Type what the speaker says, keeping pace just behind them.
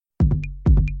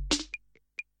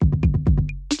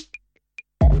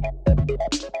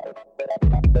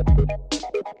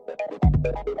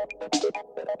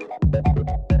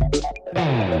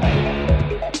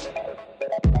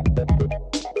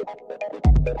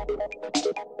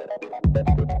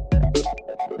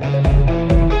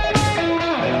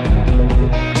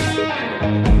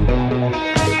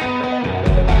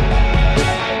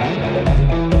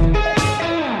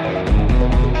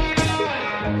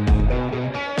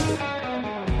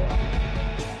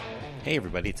Hey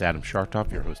everybody, it's Adam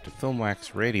Shartoff, your host of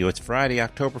Filmwax Radio. It's Friday,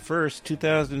 October 1st,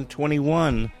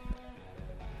 2021.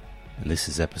 And this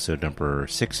is episode number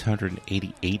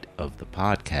 688 of the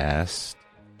podcast.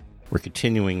 We're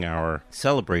continuing our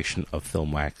celebration of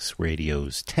Filmwax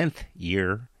Radio's 10th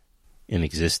year in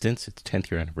existence, its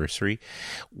 10th year anniversary,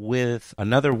 with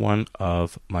another one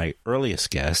of my earliest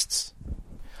guests.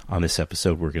 On this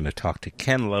episode, we're going to talk to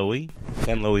Kenn Lowy.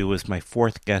 Kenn Lowy was my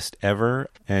fourth guest ever,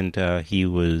 and he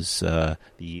was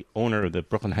the owner of the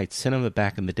Brooklyn Heights Cinema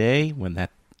back in the day when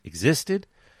that existed.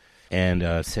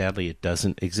 And sadly, it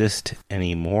doesn't exist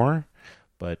anymore,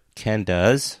 but Kenn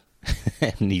does,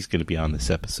 and he's going to be on this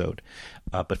episode.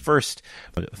 But first,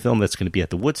 a film that's going to be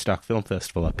at the Woodstock Film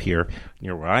Festival up here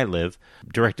near where I live,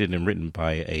 directed and written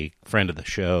by a friend of the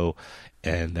show,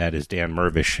 and that is Dan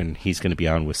Mirvish, and he's going to be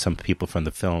on with some people from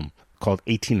the film called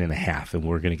 18 and a Half, and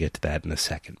we're going to get to that in a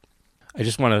second. I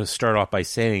just want to start off by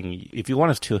saying, if you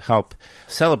want us to help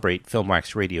celebrate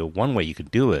Filmwax Radio, one way you can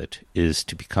do it is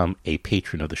to become a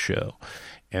patron of the show.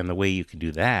 And the way you can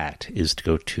do that is to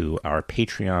go to our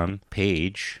Patreon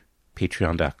page,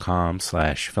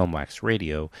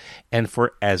 patreon.com/filmwaxradio, and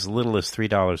for as little as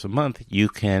 $3 a month, you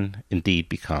can indeed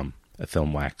become a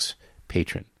Filmwax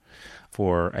patron.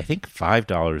 For, I think,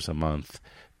 $5 a month,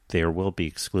 there will be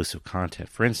exclusive content.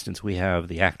 For instance, we have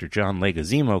the actor John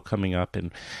Leguizamo coming up,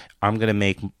 and I'm going to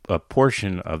make a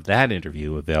portion of that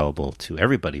interview available to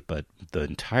everybody, but the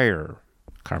entire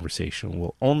conversation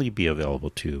will only be available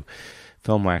to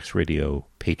Filmwax Radio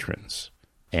patrons,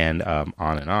 and on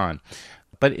and on.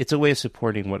 But it's a way of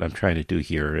supporting what I'm trying to do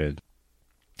here, and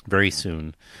very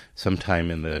soon,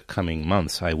 sometime in the coming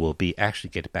months, I will be actually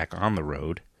get back on the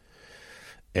road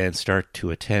and start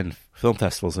to attend film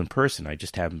festivals in person. I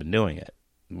just haven't been doing it.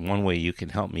 One way you can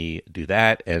help me do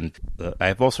that, and I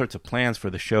have all sorts of plans for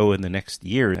the show in the next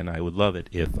year, and I would love it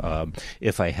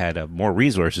if I had more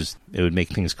resources. It would make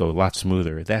things go a lot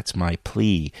smoother. That's my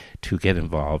plea to get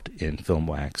involved in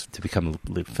Filmwax, to become a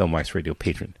Filmwax Radio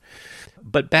patron.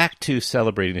 But back to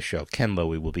celebrating the show. Kenn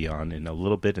Lowy will be on in a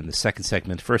little bit in the second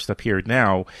segment. First up here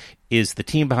now is the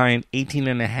team behind 18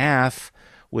 and a Half,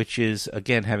 which is,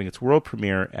 again, having its world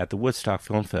premiere at the Woodstock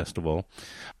Film Festival.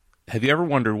 Have you ever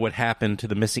wondered what happened to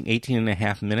the missing 18 and a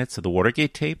half minutes of the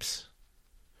Watergate tapes?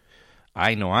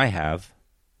 I know I have.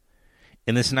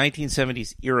 In this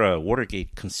 1970s era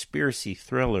Watergate conspiracy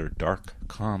thriller dark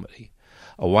comedy,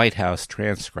 a White House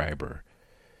transcriber,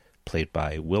 played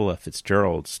by Willa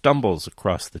Fitzgerald, stumbles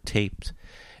across the tapes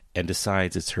and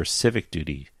decides it's her civic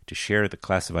duty to share the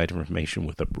classified information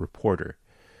with a reporter.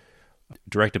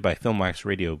 Directed by Filmwax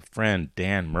Radio friend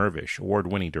Dan Mirvish,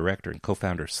 award-winning director and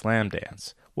co-founder of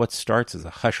Slamdance, what starts as a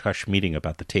hush-hush meeting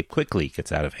about the tape quickly gets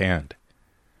out of hand.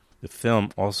 The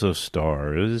film also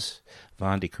stars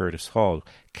Vondie Curtis Hall,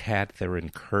 Cathy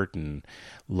Curtin,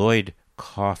 Lloyd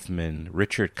Kaufman,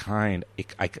 Richard Kind.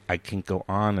 I can go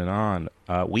on and on.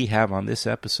 We have on this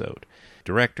episode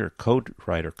director,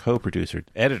 co-writer, co-producer,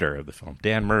 editor of the film,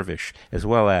 Dan Mirvish, as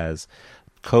well as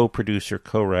co-producer,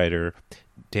 co-writer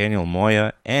Daniel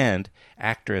Moya, and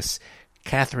actress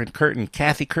Cathy Curtin.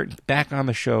 Cathy Curtin back on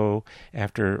the show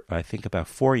after, I think, about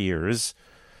 4 years.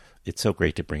 It's so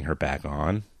great to bring her back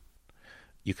on.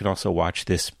 You can also watch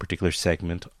this particular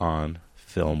segment on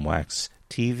Filmwax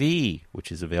TV,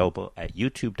 which is available at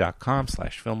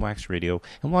youtube.com/filmwaxradio.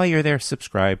 And while you're there,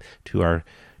 subscribe to our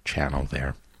channel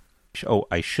there. Oh,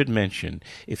 I should mention,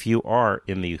 if you are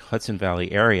in the Hudson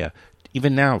Valley area,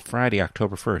 even now, Friday,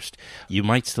 October 1st, you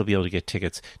might still be able to get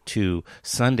tickets to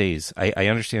Sundays. I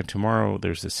understand tomorrow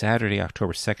there's a Saturday,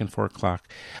 October 2nd, 4 o'clock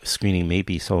screening may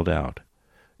be sold out.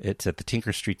 It's at the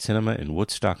Tinker Street Cinema in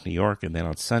Woodstock, New York, and then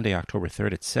on Sunday, October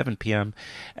 3rd at 7 p.m.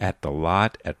 at The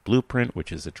Lot at Blueprint,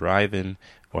 which is a drive-in,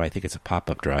 or I think it's a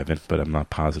pop-up drive-in, but I'm not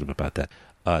positive about that.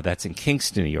 That's in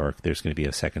Kingston, New York. There's going to be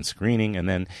a second screening. And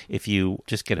then if you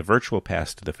just get a virtual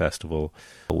pass to the festival,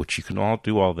 which you can all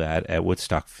do all that at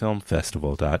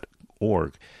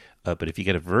woodstockfilmfestival.org. But if you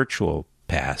get a virtual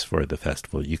pass for the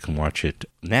festival, you can watch it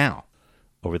now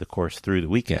over the course through the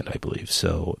weekend, I believe.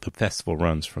 So the festival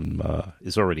runs from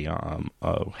is already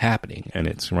happening, and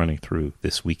it's running through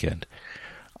this weekend.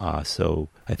 So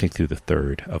I think through the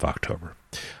 3rd of October.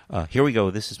 Here we go.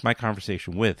 This is my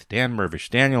conversation with Dan Mirvish,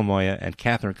 Daniel Moya, and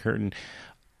Cathy Curtin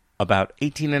about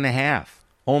 18 and a half,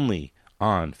 only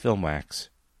on Filmwax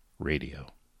Radio.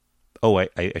 Oh, I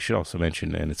should also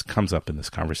mention, and it comes up in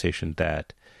this conversation,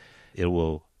 that it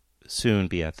will soon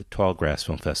be at the Tallgrass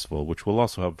Film Festival, which will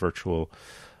also have virtual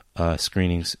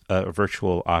screenings,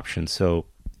 virtual options. So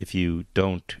if you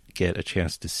don't get a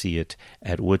chance to see it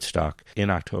at Woodstock in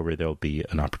October, there'll be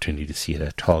an opportunity to see it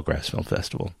at Tallgrass Film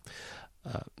Festival.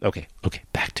 Okay,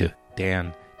 back to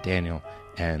Dan, Daniel,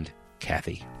 and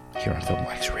Cathy here on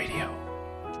Filmwax Radio.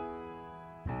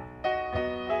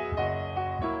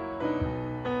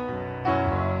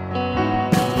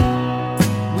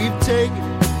 We've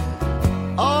taken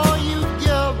all you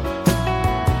give,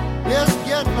 it's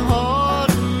getting hard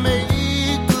to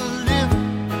make a living.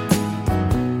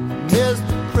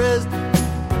 Mr. President,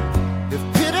 have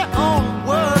pity on the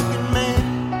working man.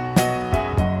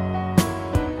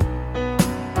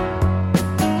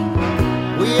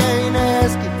 We ain't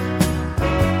asking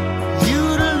you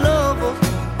to love us.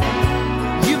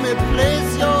 You may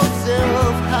place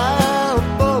yourself high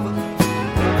above us.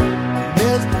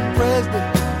 Mr.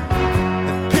 President,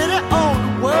 have pity on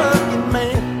the working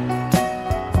man.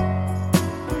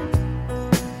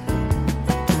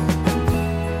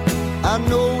 I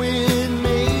know it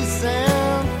may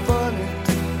sound funny,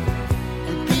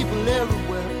 but people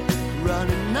everywhere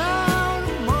running out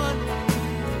of money.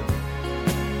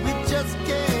 We just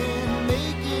can't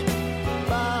make it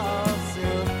by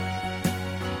ourselves.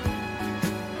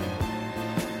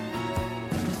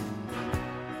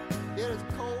 It is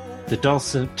cold. The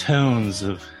dulcet tones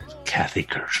of Cathy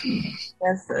Curtin.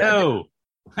 Yes, Oh,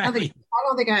 I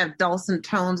don't think I have dulcet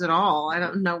tones at all. I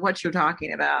don't know what you're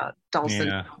talking about. Dulcet.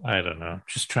 yeah, I don't know.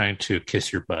 Just trying to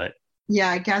kiss your butt. Yeah,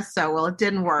 I guess so. Well, it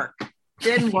didn't work.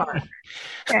 Didn't work.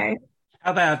 Okay.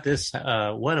 How about this?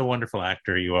 What a wonderful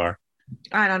actor you are.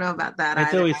 I don't know about that.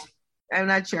 It's always, I'm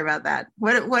not sure about that.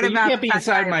 What well, about? you can't be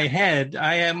inside my head.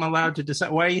 I am allowed to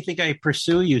decide. Why do you think I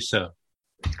pursue you so?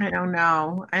 I don't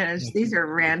know. These are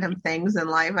random things in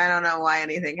life. I don't know why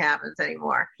anything happens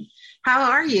anymore.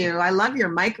 How are you? I love your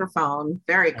microphone.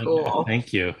 Very cool.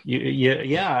 Thank you.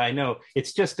 Yeah, I know.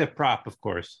 It's just a prop, of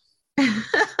course.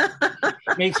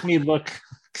 It makes me look.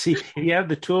 See, if you have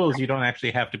the tools, you don't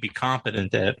actually have to be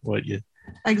competent at what you.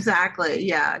 Exactly.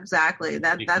 Yeah. Exactly.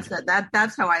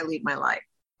 That's how I lead my life.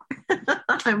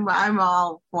 I'm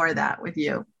all for that with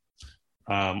you.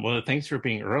 Well, thanks for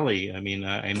being early. I mean,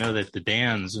 I know that the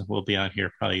Dans will be on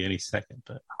here probably any second,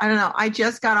 but I don't know. I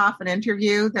just got off an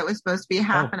interview that was supposed to be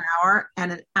half an hour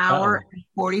and an hour and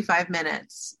 45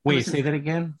 minutes. Wait, say that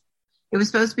again? It was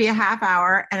supposed to be a half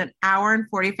hour and an hour and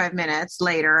 45 minutes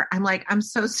later. I'm like, I'm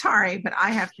so sorry, but I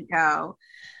have to go.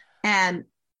 And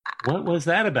what was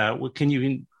that about? What, can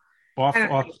you off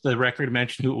the record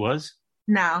mention who it was?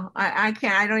 No, I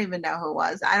can't. I don't even know who it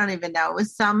was. I don't even know. It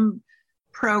was some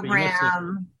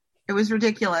program. It was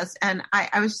ridiculous. And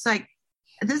I was just like,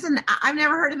 I've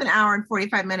never heard of an hour and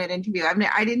 45-minute interview.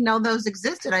 I didn't know those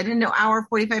existed. I didn't know hour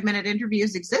 45-minute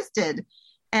interviews existed.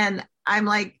 And I'm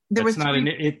like,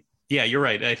 yeah, you're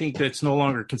right. I think that's no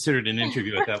longer considered an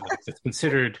interview at that point. It's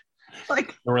considered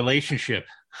like a relationship.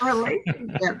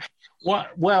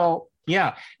 Well,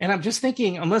 yeah. And I'm just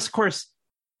thinking, unless, of course,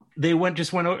 they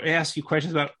just went to ask you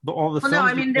questions about all the films. No,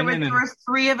 I mean, there were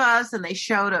three of us, and they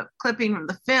showed a clipping from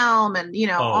the film and,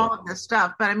 all of this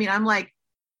stuff. But I mean, I'm like,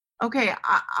 okay,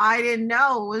 I didn't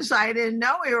know. I didn't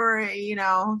know we were,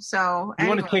 so. You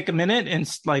want to take a minute and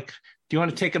do you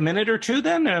want to take a minute or two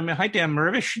then? Hi, Dan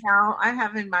Mirvish. No, I'm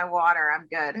having my water. I'm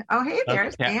good. Oh, hey,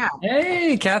 there's Dan.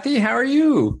 Hey, Cathy, how are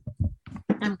you?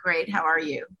 I'm great. How are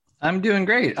you? I'm doing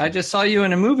great. I just saw you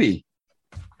in a movie.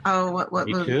 Oh, what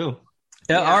Me movie? Too.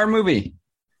 Yeah, our movie.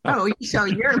 Oh, so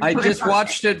you're. I just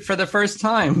watched it for the first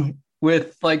time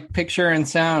with picture and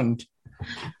sound.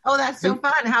 Oh, that's so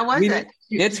fun. How was it?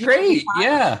 It's great.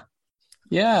 Yeah.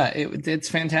 It's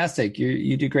fantastic.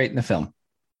 You do great in the film.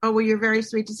 Oh, well, you're very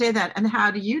sweet to say that. And how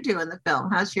do you do in the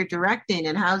film? How's your directing,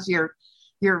 and how's your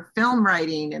film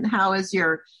writing, and how is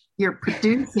your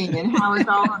producing, and how is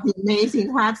all of the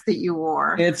amazing hats that you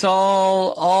wore? It's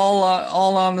all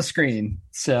on the screen.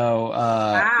 So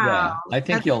wow. Yeah, I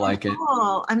think you'll like it.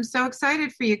 I'm so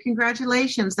excited for you.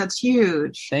 Congratulations. That's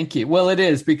huge. Thank you. Well, it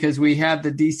is, because we had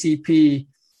the DCP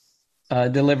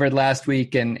delivered last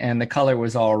week, and the color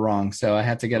was all wrong. So I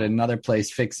had to get another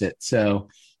place fix it. So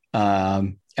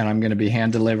and I'm going to be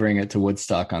hand delivering it to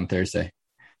Woodstock on Thursday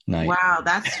night. Wow,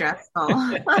 that's stressful.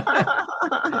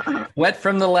 Wet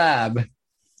from the lab.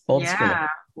 Old school.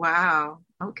 Wow.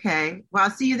 Okay. Well, I'll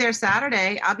see you there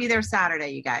Saturday. I'll be there Saturday,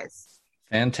 you guys.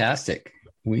 Fantastic.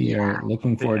 We are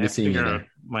looking forward to seeing you there.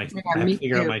 I have to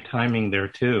figure out my timing there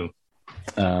too.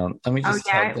 Let me just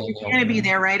tell Daniel. You're going to be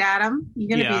there, right, Adam?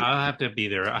 I'll have to be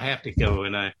there. I have to go,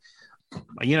 and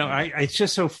it's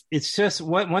just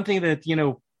one thing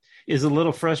that is a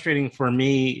little frustrating for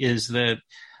me is that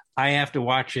I have to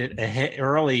watch it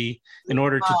early in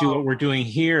order to do what we're doing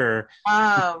here.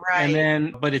 Oh,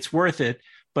 right. But it's worth it.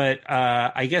 But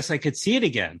I guess I could see it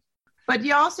again. But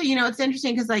you also, it's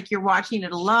interesting because like you're watching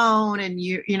it alone and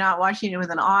you're not watching it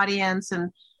with an audience.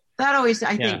 And that always,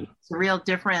 I think, is a real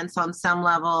difference on some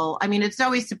level. I mean, it's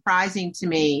always surprising to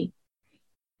me.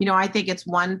 I think it's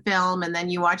one film and then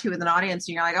you watch it with an audience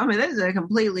and you're like, oh, man, this is a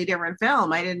completely different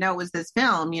film. I didn't know it was this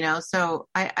film, So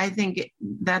I think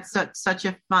that's such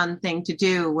a fun thing to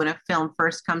do when a film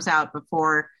first comes out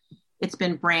before it's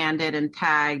been branded and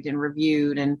tagged and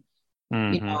reviewed and,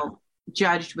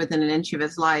 judged within an inch of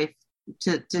its life.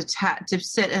 To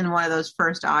sit in one of those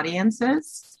first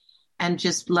audiences and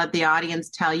just let the audience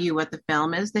tell you what the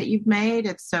film is that you've made.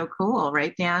 It's so cool,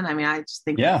 right, Dan? I mean, I just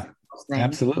think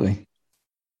absolutely.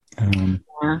 Dan,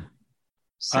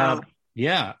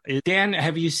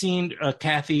 have you seen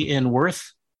Cathy in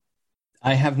Worth?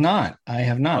 I have not,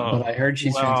 but I heard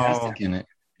she's fantastic in it.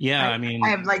 Yeah, I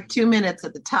have like 2 minutes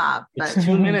at the top. But... It's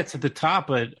 2 minutes at the top,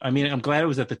 but I mean, I'm glad it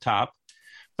was at the top.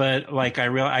 But like I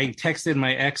texted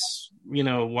my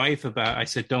ex-wife about. I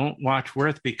said, "Don't watch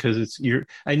Worth because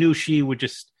I knew she would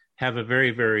just have a very,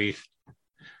 very,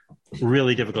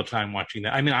 really difficult time watching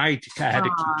that. I mean, I had to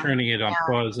keep turning it on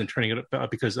pause and turning it up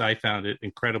because I found it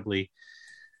incredibly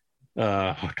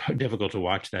difficult to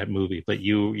watch that movie. But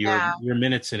your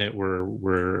minutes in it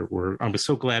were. I was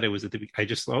so glad it was at the. I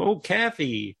just thought,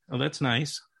 Cathy, that's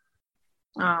nice.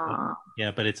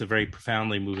 Yeah, but it's a very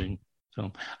profoundly moving.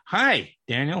 So, hi,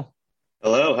 Daniel.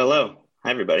 Hello.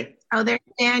 Hi, everybody. Oh, there's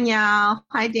Daniel.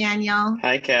 Hi, Daniel.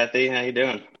 Hi, Cathy. How you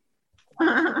doing?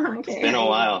 Okay. It's been a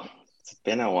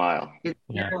while.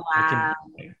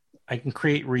 I can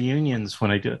create reunions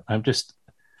when I do. I'm just.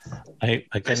 Nice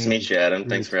to meet you, Adam.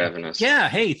 Thanks for having us. Yeah.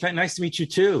 Hey, nice to meet you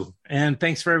too. And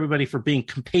thanks for everybody for being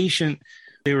patient.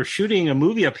 They were shooting a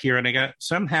movie up here, and I got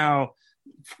somehow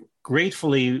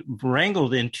gratefully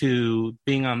wrangled into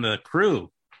being on the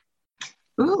crew.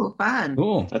 Ooh, fun.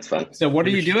 Cool. That's fun. So what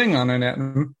are you doing on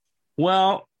it?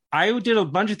 Well, I did a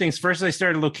bunch of things. First, I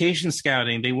started location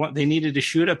scouting. They needed to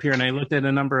shoot up here, and I looked at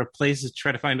a number of places to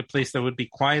try to find a place that would be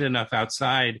quiet enough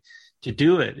outside to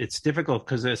do it. It's difficult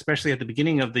because especially at the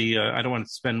beginning of the I don't want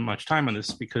to spend much time on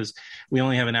this because we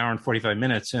only have an hour and 45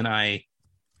 minutes, and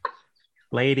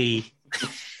lady,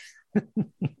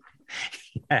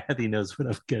 Cathy knows what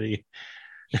I'm getting.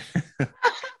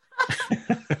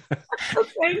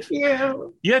 Thank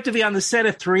you. You have to be on the set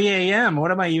at 3 a.m.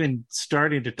 What am I even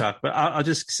starting to talk about? I'll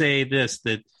just say this,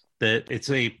 that it's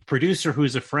a producer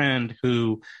who's a friend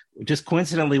who just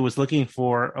coincidentally was looking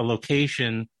for a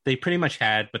location they pretty much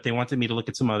had, but they wanted me to look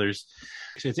at some others.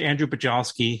 It's Andrew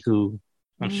Bajalski, who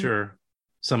I'm sure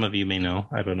some of you may know.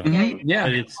 I don't know. Yeah.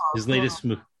 But it's his latest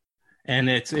movie. And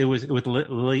it was with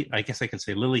Lily, I guess I can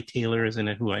say Lily Taylor is in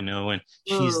it, who I know, and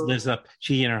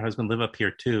she and her husband live up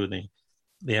here too.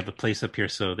 They have a place up here,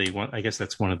 so I guess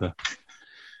that's one of the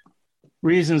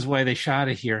reasons why they shot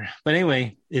it here. But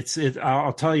anyway,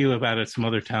 I'll tell you about it some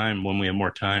other time when we have more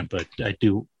time. But I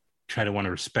do try to want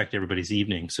to respect everybody's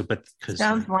evening. So, but because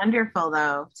sounds wonderful,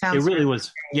 though. It really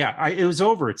was. Yeah, it was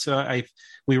over. It's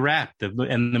we wrapped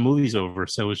and the movie's over.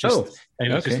 So it was just I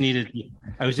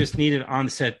was just needed on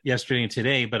set yesterday and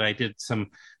today. But I did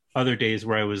some other days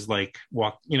where I was like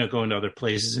going to other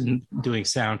places and doing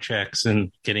sound checks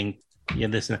and getting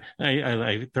this. And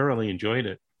I thoroughly enjoyed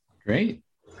it. Great.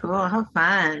 Cool. How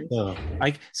fun.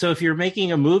 So if you're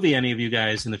making a movie, any of you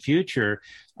guys in the future,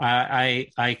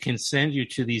 I can send you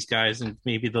to these guys and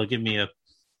maybe they'll give me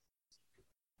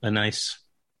a nice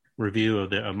review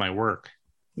of my work.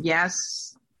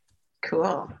 Yes.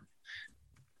 Cool.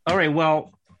 All right.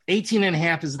 Well, 18 and a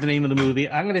half is the name of the movie.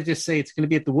 I'm going to just say it's going to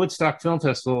be at the Woodstock Film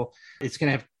Festival. It's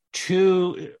going to have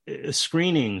 2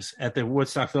 screenings at the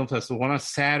Woodstock Film Festival. One on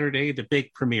Saturday, the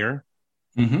big premiere.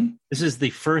 Mm-hmm. This is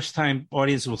the first time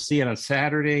audience will see it on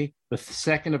Saturday, the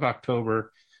 2nd of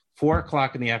October,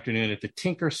 4:00 in the afternoon at the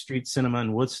Tinker Street Cinema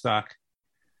in Woodstock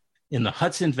in the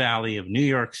Hudson Valley of New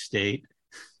York State.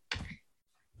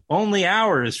 Only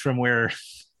hours from where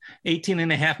 18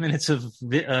 and a half minutes of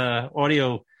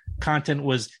audio content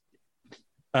was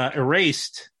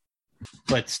erased,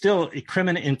 but still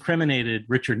incriminated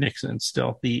Richard Nixon.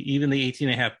 Still, even the 18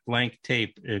 and a half blank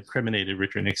tape incriminated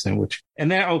Richard Nixon.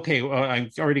 I'm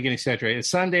already getting saturated.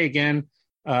 Sunday again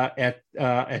at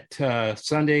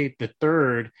Sunday the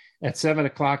 3rd at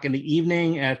 7:00 in the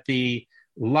evening at the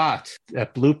Lot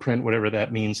at Blueprint, whatever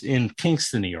that means, in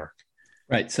Kingston, New York.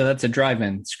 Right. So that's a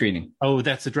drive-in screening. Oh,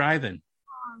 that's a drive-in.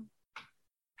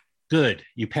 Good.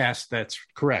 You passed. That's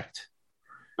correct.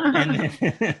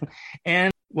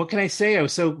 And what can I say? I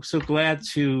was so glad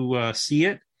to see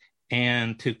it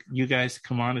and to you guys to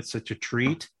come on. It's such a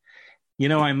treat. You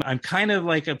know, I'm kind of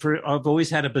like I've always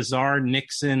had a bizarre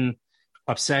Nixon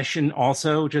obsession.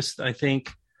 Also, just I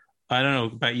think I don't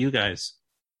know about you guys.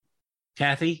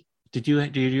 Cathy, did you?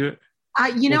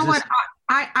 You know what?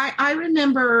 I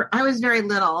remember I was very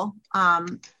little,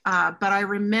 but I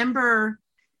remember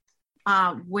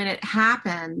when it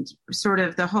happened, sort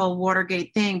of the whole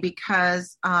Watergate thing,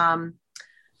 because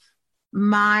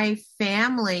my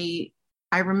family,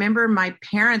 I remember my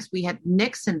parents, we had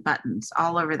Nixon buttons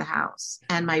all over the house,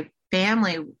 and my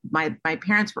family, my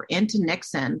parents were into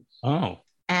Nixon. Oh.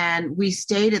 And we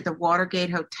stayed at the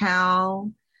Watergate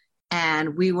Hotel,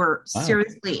 and we were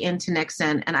seriously into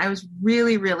Nixon. And I was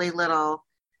really, really little.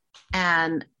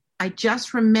 And I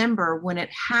just remember when it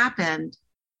happened,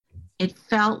 it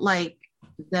felt like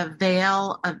the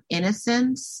veil of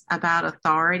innocence about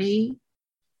authority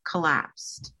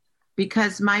collapsed,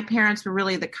 because my parents were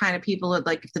really the kind of people that,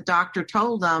 like, if the doctor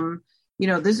told them, you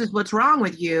know, this is what's wrong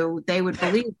with you, they would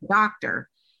believe the doctor.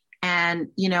 And,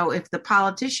 you know, if the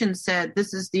politician said,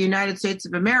 this is the United States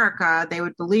of America, they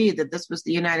would believe that this was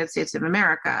the United States of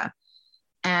America.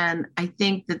 And I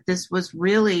think that this was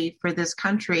really, for this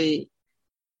country,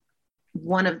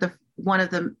 one of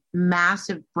the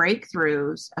massive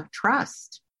breakthroughs of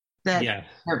trust that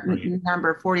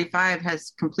number 45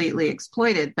 has completely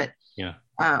exploited. But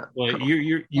well,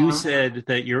 you said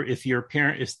that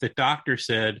if the doctor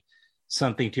said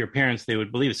something to your parents, they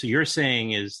would believe it. So you're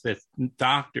saying is that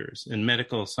doctors and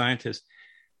medical scientists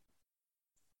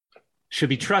should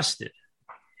be trusted.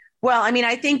 Well, I mean,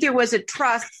 I think there was a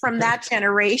trust from that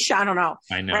generation. I don't know.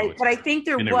 I know. Right? But I think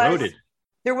there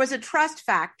was a trust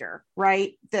factor,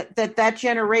 right? That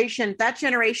generation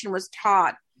was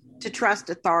taught to trust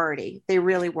authority. They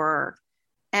really were.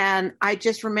 And I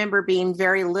just remember being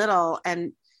very little,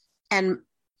 and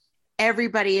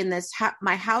everybody in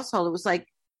my household, it was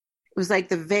like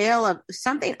the veil of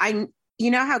something.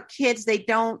 You know how kids, they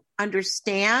don't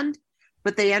understand,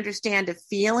 but they understand a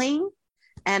feeling.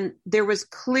 And there was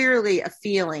clearly a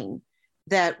feeling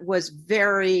that was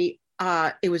very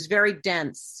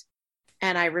dense.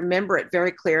 And I remember it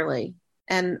very clearly.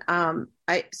 And I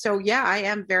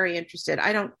am very interested.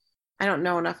 I don't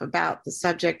know enough about the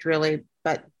subject really,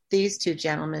 but these two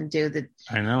gentlemen do.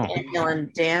 I know. Daniel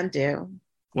and Dan do.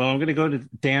 Well, I'm going to go to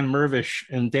Dan Mirvish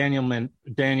and Daniel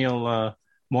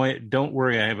Moya. Don't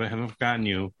worry, I haven't forgotten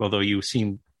you, although you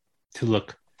seem to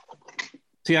look.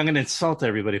 See, I'm going to insult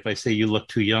everybody if I say you look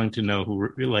too young to know who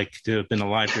like to have been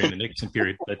alive during the Nixon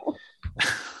period. But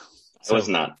I was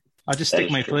not. I'll just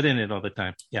stick my foot in it all the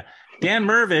time. Yeah, Dan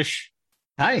Mirvish.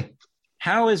 Hi.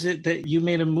 How is it that you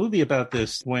made a movie about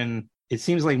this when it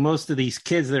seems like most of these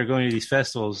kids that are going to these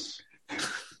festivals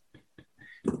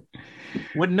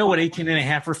wouldn't know what 18 and a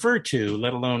half referred to,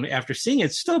 let alone after seeing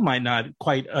it, still might not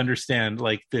quite understand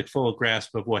like the full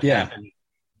grasp of what happened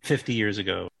 50 years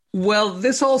ago. Well,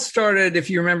 this all started, if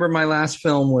you remember, my last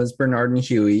film was Bernard and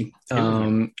Huey,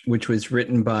 which was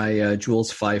written by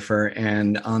Jules Feiffer.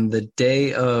 And on the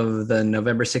day of the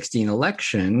November 16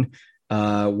 election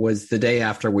was the day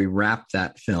after we wrapped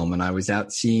that film. And I was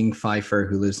out seeing Feiffer,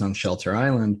 who lives on Shelter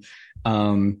Island,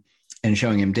 and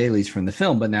showing him dailies from the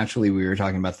film. But naturally, we were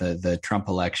talking about the Trump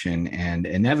election, and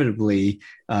inevitably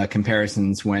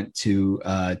comparisons went to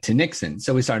Nixon.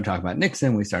 So we started talking about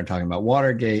Nixon. We started talking about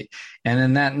Watergate. And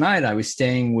then that night, I was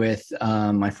staying with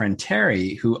my friend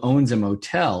Terry, who owns a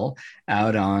motel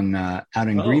out in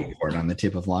Greenport on the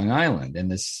tip of Long Island. And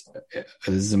this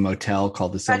is a motel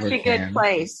called the Silver Can. Such a good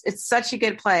place. It's such a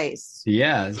good place.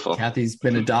 Yeah, Cathy's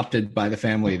been adopted by the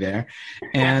family there.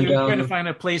 And you're trying to find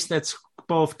a place that's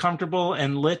both comfortable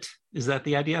and lit. Is that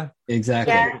the idea?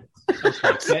 Exactly. Yeah.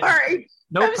 Okay. Sorry.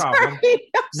 No problem.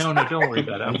 Sorry. No, don't worry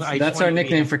about it. That's our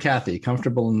nickname for Cathy,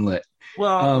 comfortable and lit.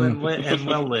 Well, and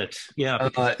well lit. Yeah.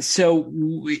 So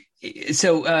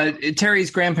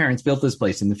Terry's grandparents built this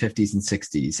place in the 50s and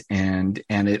 60s, and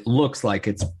it looks like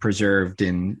it's preserved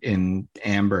in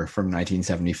amber from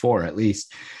 1974 at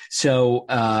least. So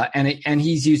and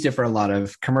he's used it for a lot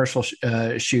of commercial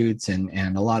shoots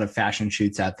and a lot of fashion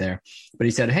shoots out there. But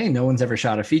he said, "Hey, no one's ever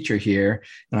shot a feature here."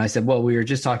 And I said, "Well, we were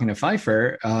just talking to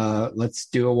Feiffer. Let's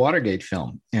do a Watergate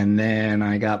film." And then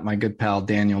I got my good pal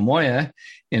Daniel Moya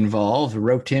involved,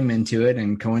 roped him into it,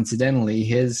 and coincidentally,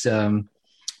 his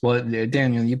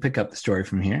Daniel, you pick up the story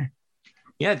from here.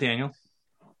 Yeah, Daniel.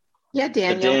 Yeah, But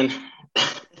Daniel.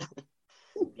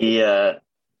 Dan,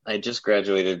 I just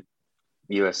graduated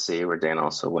USC, where Dan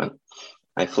also went.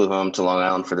 I flew home to Long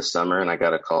Island for the summer, and I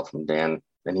got a call from Dan,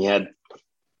 and he had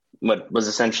what was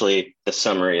essentially the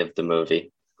summary of the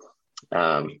movie.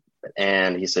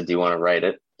 And he said, "Do you want to write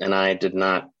it?" And I did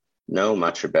not know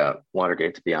much about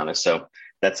Watergate, to be honest. So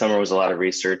that summer was a lot of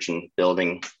research and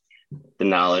building the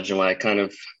knowledge. And what I kind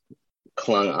of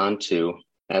clung onto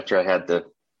after I had the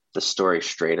story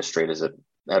straight, as straight as it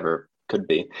ever could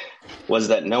be, was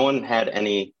that no one had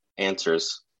any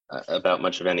answers about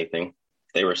much of anything.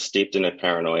 They were steeped in a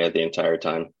paranoia the entire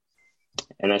time.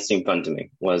 And that seemed fun to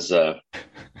me, was to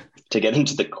get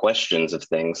into the questions of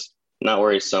things, not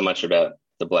worry so much about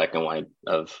the black and white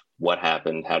of what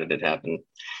happened, how did it happen.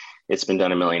 It's been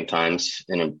done a million times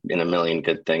in a million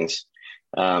good things.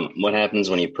 What happens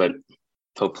when you put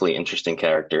hopefully interesting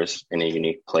characters in a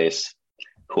unique place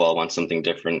who all want something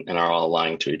different and are all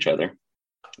lying to each other?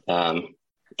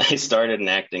 I started in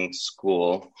acting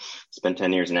school, spent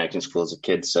 10 years in acting school as a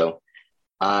kid. So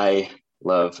I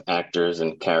love actors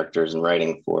and characters and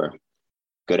writing for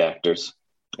good actors.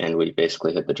 And we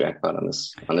basically hit the jackpot on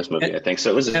this movie, I think.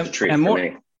 So it was a treat for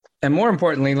me. And more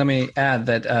importantly, let me add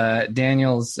that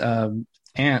Daniel's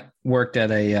aunt worked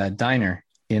at a diner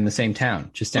in the same town,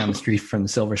 just down the street from the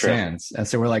Silver Sands. And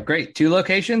so we're like, great, 2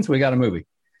 locations, we got a movie.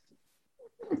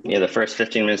 Yeah, the first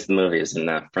 15 minutes of the movie is in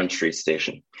Front Street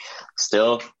Station.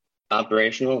 Still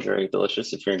operational, very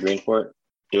delicious. If you're in Greenport,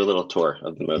 do a little tour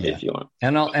of the movie if you want.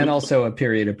 And also a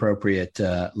period appropriate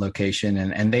location.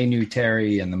 And they knew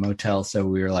Terry and the motel. So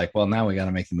we were like, well, now we got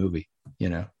to make the movie, you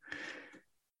know.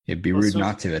 It'd be rude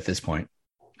not to at this point.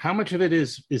 How much of it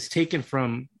is taken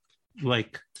from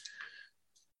like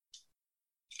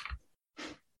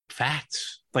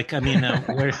facts? Like, I mean,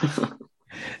 where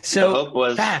so the hope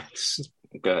was facts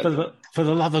for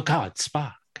the love of God,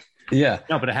 Spock. Yeah.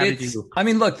 No, but how did you? I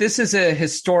mean, look, this is a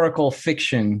historical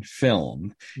fiction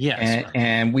film. Yes.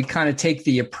 And we kind of take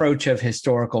the approach of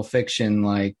historical fiction,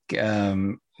 like,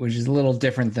 which is a little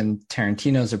different than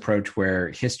Tarantino's approach, where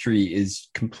history is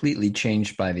completely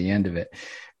changed by the end of it.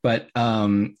 But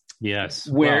yes,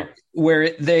 where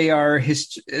they are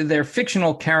they're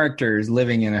fictional characters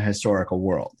living in a historical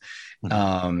world.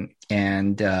 Mm-hmm.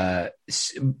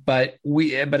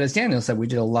 But as Daniel said, we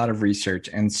did a lot of research,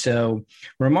 and so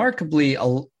remarkably,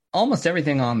 almost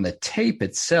everything on the tape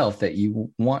itself that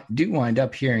you wind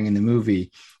up hearing in the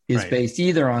movie is based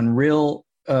either on real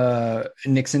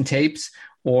Nixon tapes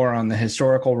or on the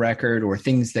historical record or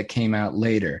things that came out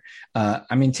later.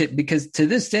 I mean, because to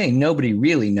this day, nobody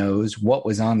really knows what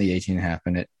was on the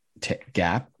 18.5-minute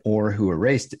gap or who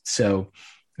erased it. So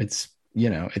it's,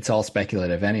 it's all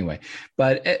speculative anyway.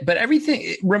 But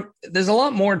everything, there's a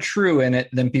lot more true in it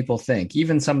than people think.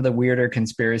 Even some of the weirder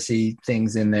conspiracy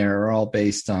things in there are all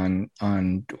based on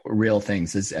real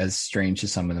things, as strange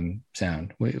as some of them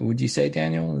sound. Would you say,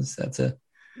 Daniel?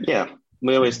 Yeah,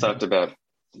 we always talked about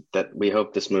that. We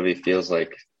hope this movie feels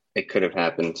like it could have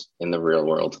happened in the real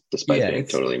world, despite being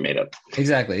totally made up.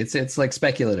 Exactly. It's like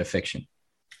speculative fiction.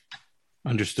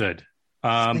 Understood.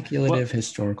 Speculative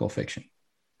historical fiction.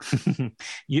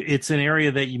 It's an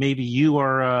area that maybe you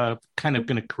are kind of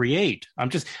going to create.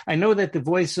 I know that the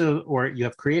voice of, or you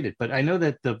have created, but I know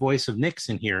that the voice of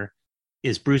Nixon here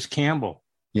is Bruce Campbell.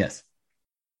 Yes.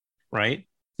 Right?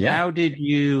 Yeah. How did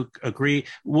you agree?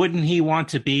 Wouldn't he want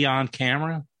to be on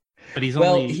camera? But he's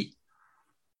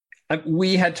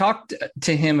we had talked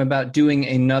to him about doing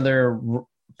another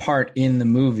part in the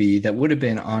movie that would have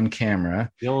been on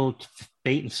camera. The old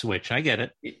bait and switch. I get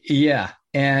it. Yeah.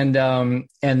 And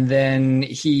then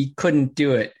he couldn't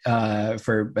do it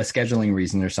for a scheduling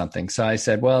reason or something. So I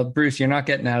said, well, Bruce, you're not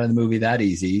getting out of the movie that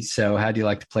easy. So how do you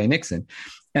like to play Nixon?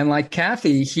 And like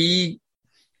Cathy, he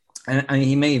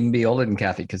may even be older than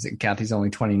Cathy because Cathy's only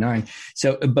 29.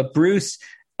 So, but Bruce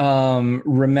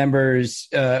remembers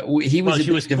she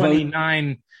was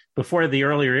 29 before the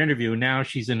earlier interview. Now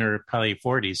she's in her probably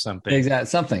 40s something. Exactly,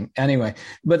 something. Anyway,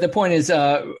 but the point is,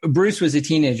 Bruce was a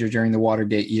teenager during the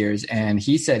Watergate years, and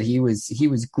he said he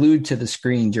was glued to the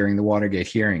screen during the Watergate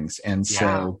hearings, and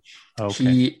so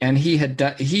he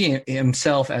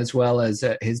himself, as well as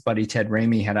his buddy Ted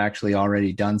Raimi, had actually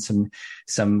already done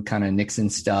some kind of Nixon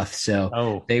stuff.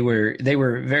 So they were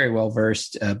very well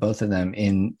versed, both of them,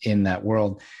 in that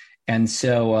world. And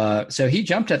so he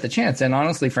jumped at the chance. And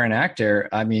honestly, for an actor,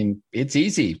 I mean, it's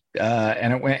easy.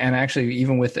 And actually,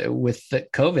 even with the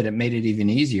COVID, it made it even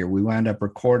easier. We wound up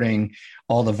recording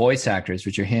all the voice actors,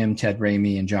 which are him, Ted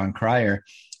Raimi, and John Cryer,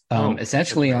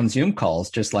 essentially on Zoom calls,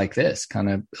 just like this, kind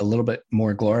of a little bit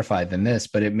more glorified than this,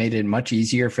 but it made it much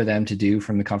easier for them to do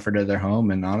from the comfort of their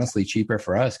home, and honestly cheaper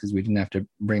for us because we didn't have to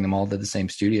bring them all to the same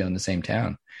studio in the same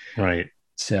town. Right.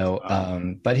 So,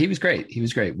 but he was great. He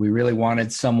was great. We really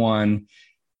wanted someone,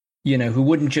 who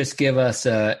wouldn't just give us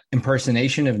a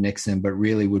impersonation of Nixon, but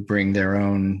really would bring their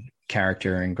own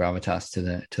character and gravitas to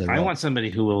the I role. want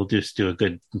somebody who will just do a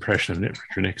good impression of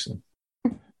Richard Nixon.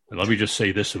 And let me just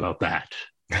say this about that.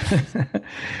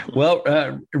 Well,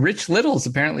 Rich Little's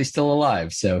apparently still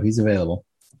alive, so he's available.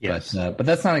 Yes. But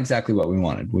that's not exactly what we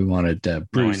wanted. We wanted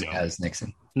Bruce as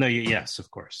Nixon. No, yes, of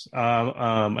course.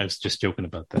 I was just joking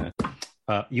about that.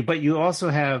 But you also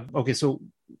have so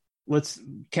let's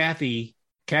Cathy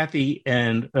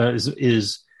and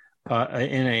is in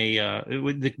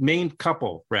the main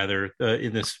couple rather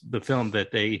in the film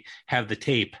that they have the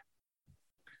tape.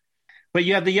 But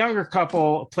you have the younger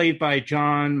couple played by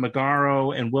John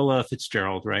Magaro and Willa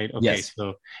Fitzgerald, right? Okay, yes.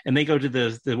 So and they go to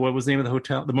the what was the name of the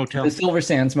hotel? The motel? The Silver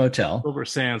Sands Motel. Silver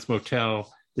Sands Motel,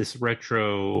 this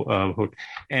retro hotel,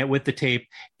 and with the tape.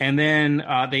 And then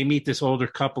they meet this older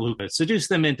couple who seduce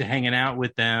them into hanging out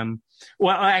with them.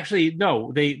 Well, actually,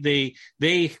 no, they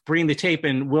bring the tape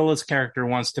and Willa's character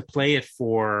wants to play it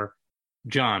for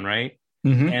John, right?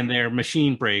 Mm-hmm. And their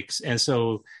machine breaks. And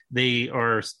so they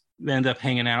end up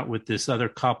hanging out with this other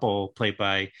couple played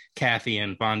by Cathy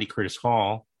and Bondi Curtis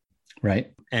Hall.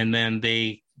 Right. And then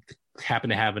they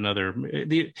happen to have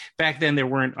back then there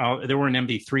weren't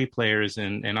MP3 players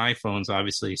and iPhones,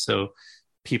 obviously. So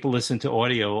people listen to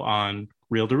audio on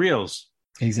reel-to-reels.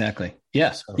 Exactly.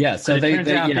 Yes. Yeah. So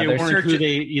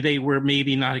they were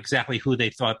maybe not exactly who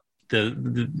they thought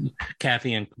the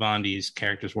Cathy and Bondi's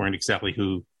characters weren't exactly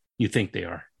who you think they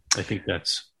are. I think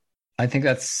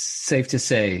that's safe to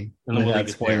say without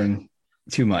spoiling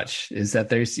too much, is that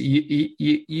there's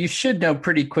you should know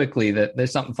pretty quickly that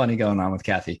there's something funny going on with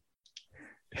Cathy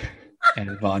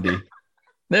and Bondi.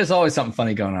 There's always something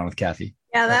funny going on with Cathy.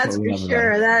 Yeah, that's for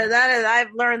sure. That is, I've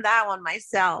learned that one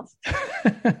myself.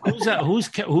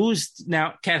 Who's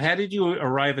now, Kat? How did you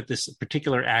arrive at this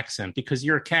particular accent? Because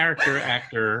you're a character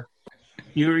actor.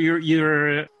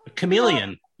 You're a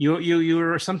chameleon.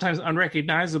 You're sometimes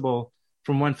unrecognizable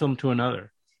from one film to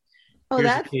another. Oh, Here's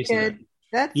that's good.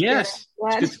 That's yes,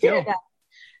 good. It's good skill.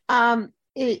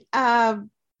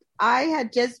 I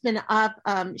had just been up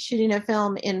shooting a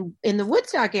film in the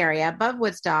Woodstock area, above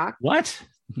Woodstock. What?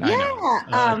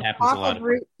 Off of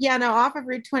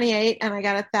Route 28, and I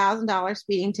got $1,000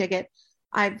 speeding ticket.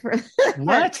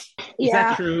 What? Is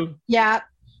that true? Yeah.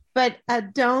 But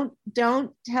don't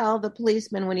tell the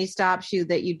policeman when he stops you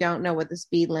that you don't know what the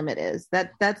speed limit is.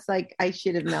 That's like, I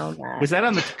should have known that. Was that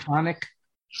on the Taconic?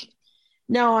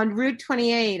 No, on Route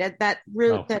 28 at that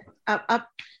route that up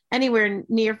anywhere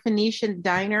near Phoenician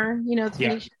Diner. You know, the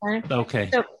Phoenician Diner. Okay.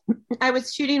 So I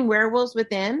was shooting Werewolves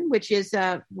Within, which is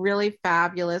a really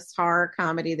fabulous horror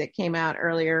comedy that came out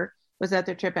earlier. Was at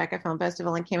the Tribeca Film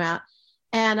Festival and came out.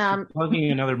 And plugging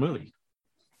another movie.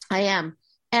 I am.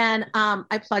 And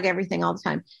I plug everything all the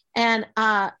time. And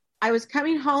I was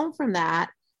coming home from that,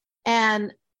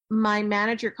 and my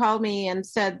manager called me and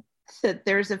said that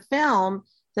there's a film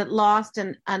that lost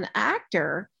an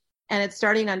actor, and it's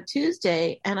starting on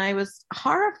Tuesday. And I was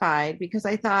horrified because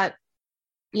I thought,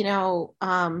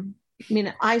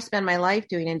 I spend my life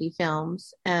doing indie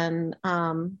films, and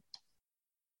I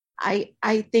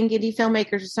think indie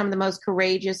filmmakers are some of the most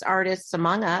courageous artists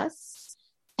among us.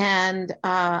 And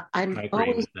I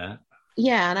agree with that.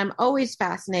 Yeah, and I'm always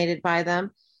fascinated by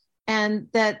them. And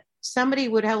that somebody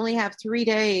would only have 3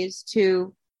 days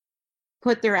to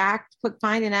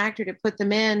find an actor to put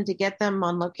them in, to get them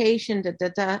on location.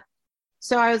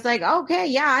 So I was like, okay,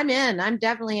 yeah, I'm in. I'm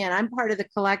definitely in. I'm part of the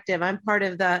collective. I'm part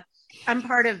of the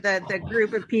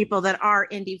group of people that are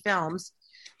indie films.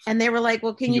 And they were like,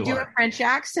 well, can you do a French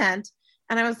accent?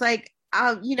 And I was like,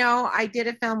 I did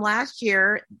a film last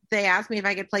year. They asked me if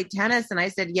I could play tennis, and I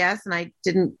said yes, and I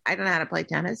don't know how to play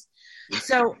tennis.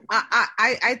 So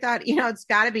I thought, it's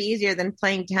got to be easier than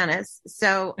playing tennis.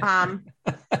 So then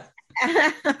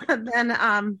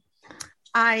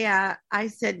I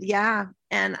said yeah,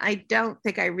 and I don't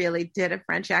think I really did a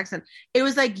French accent. It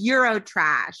was like Euro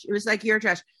trash.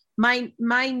 My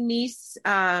niece,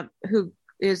 who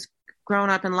is grown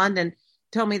up in London,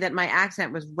 told me that my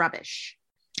accent was rubbish.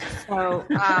 So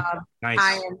nice.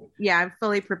 I'm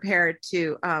fully prepared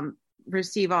to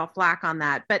receive all flack on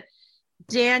that. But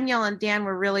Daniel and Dan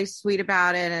were really sweet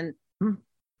about it, and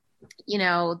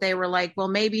they were like, well,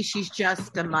 maybe she's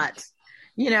just a mutt.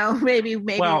 Maybe.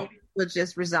 Well, was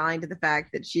just resigned to the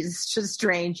fact that she's just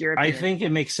strange European. I think it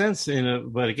makes sense,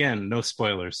 but again, no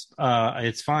spoilers.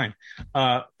 It's fine.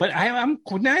 But I'm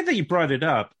now that you brought it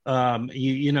up.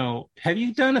 You know, have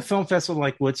you done a film festival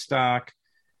like Woodstock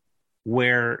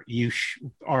where you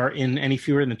are in any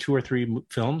fewer than 2 or 3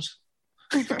 films?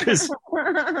 Because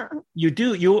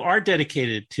you are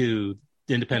dedicated to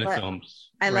independent films.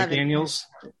 I love it.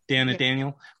 Dan and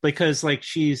Daniel, because like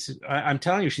I'm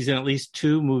telling you, she's in at least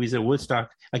 2 movies at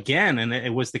Woodstock again. And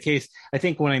it was the case. I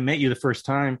think when I met you the first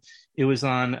time, it was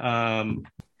on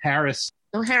Harris.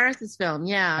 Oh, Harris's film.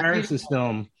 Yeah. Harris's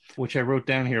film, which I wrote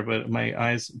down here, but my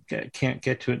eyes can't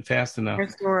get to it fast enough.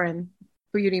 Restoring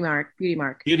Beauty Mark.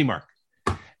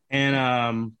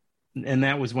 And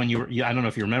that was when I don't know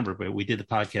if you remember, but we did the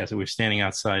podcast and we were standing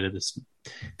outside of this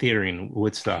theater in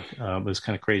Woodstock. It was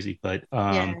kind of crazy, but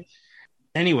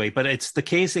anyway, but it's the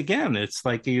case again. It's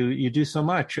like you do so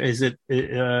much.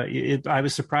 I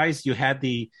was surprised you had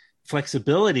the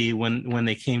flexibility when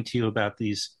they came to you about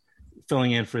these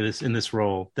filling in for this in this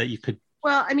role that you could.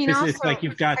 Well, I mean, also, it's like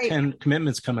you've got 10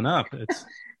 commitments coming up.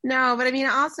 No, but I mean,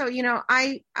 also, you know,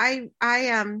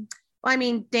 well, I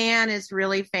mean, Dan is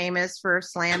really famous for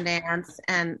Slam Dance,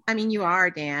 and I mean, you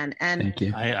are Dan, and thank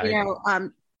you.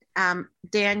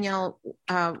 Daniel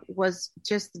was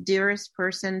just the dearest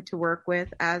person to work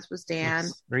with, as was Dan.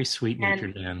 It's very sweet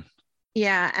natured, Dan.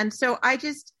 Yeah, and so I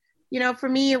just, you know, for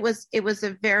me, it was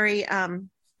a very,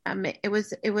 it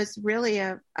was really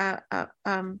a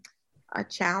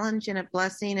challenge and a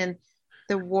blessing, and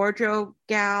the wardrobe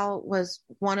gal was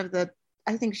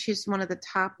I think she's one of the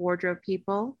top wardrobe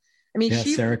people. I mean,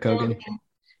 Sarah Kogan.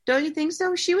 Don't you think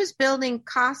so? She was building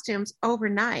costumes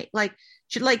overnight. Like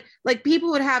people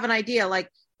would have an idea. Like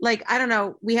I don't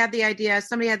know. We had the idea.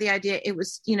 Somebody had the idea. It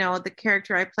was, you know, the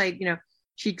character I played. You know,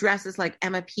 she dresses like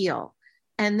Emma Peel,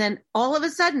 and then all of a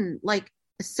sudden, like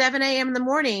 7 a.m. in the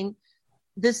morning,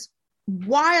 this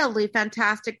wildly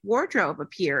fantastic wardrobe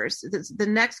appears. The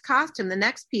next costume, the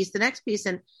next piece,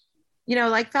 and you know,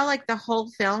 like felt like the whole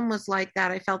film was like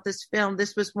that. I felt this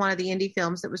was one of the indie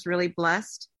films that was really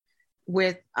blessed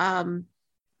with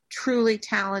truly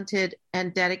talented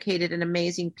and dedicated and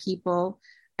amazing people.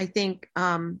 I think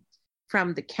from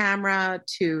the camera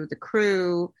to the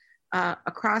crew,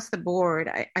 across the board,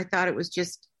 I thought it was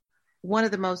just one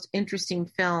of the most interesting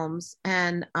films.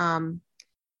 And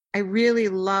I really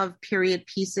love period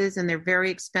pieces, and they're very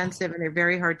expensive and they're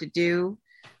very hard to do.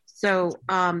 So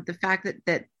the fact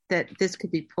that this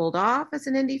could be pulled off as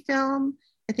an indie film,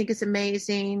 I think is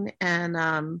amazing.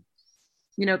 And,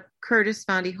 you know, Curtis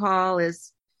Fondy Hall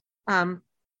is, I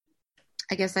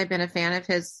guess I've been a fan of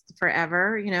his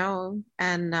forever, you know,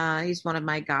 and he's one of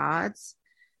my gods.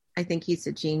 I think he's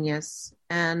a genius.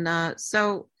 And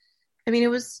so, I mean, it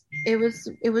was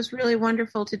really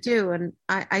wonderful to do. And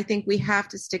I think we have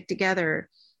to stick together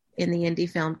in the indie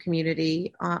film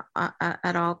community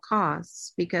at all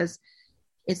costs, because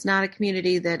it's not a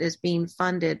community that is being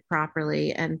funded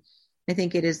properly. And I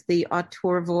think it is the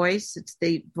auteur voice. It's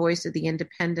the voice of the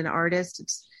independent artist.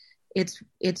 It's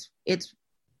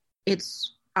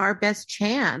our best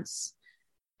chance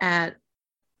at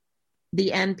the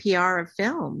NPR of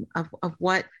film, of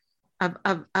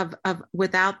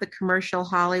without the commercial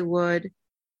Hollywood,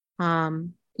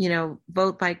 you know,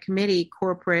 vote by committee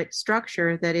corporate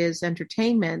structure that is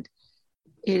entertainment.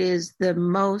 It is the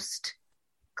most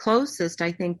closest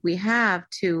I think we have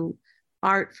to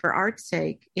art for art's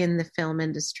sake in the film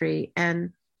industry.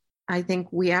 And I think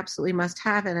we absolutely must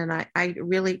have it. And I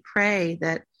really pray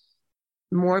that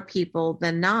more people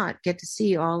than not get to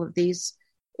see all of these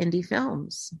indie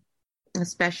films,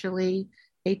 especially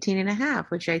 18 and a half,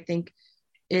 which I think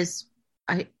is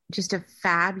just a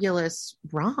fabulous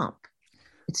romp.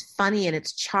 It's funny and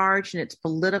it's charged and it's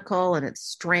political and it's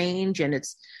strange and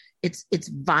it's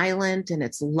violent and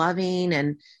it's loving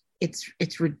and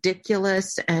it's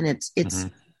ridiculous and it's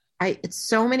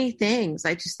so many things.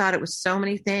 I just thought it was so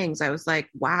many things. I was like,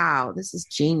 wow, this is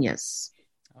genius.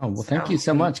 Oh, well, thank you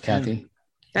so much, Cathy.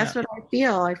 That's what I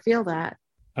feel. I feel that.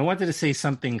 I wanted to say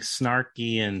something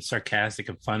snarky and sarcastic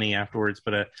and funny afterwards,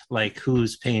 but like,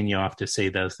 who's paying you off to say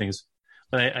those things?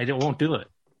 But I won't do it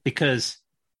because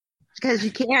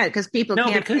you can't, because people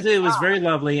can't. No, because it was very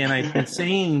lovely, and I've been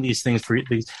saying these things for.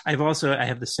 I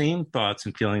have the same thoughts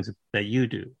and feelings that you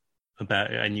do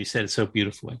about, and you said it so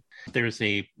beautifully. There's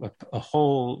a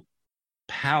whole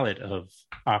palette of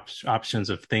options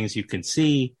of things you can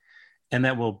see, and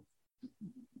that will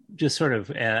just sort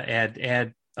of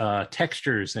add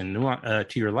textures and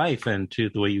to your life and to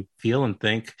the way you feel and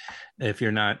think. If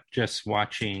you're not just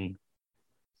watching,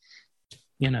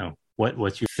 you know,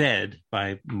 what you're fed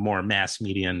by more mass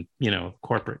media and,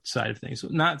 corporate side of things.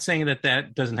 Not saying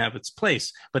that doesn't have its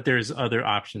place, but there's other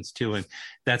options too. And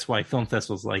that's why film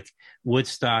festivals like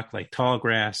Woodstock, like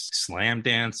Tallgrass, Slam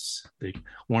Dance,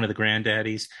 one of the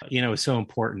granddaddies, is so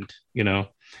important,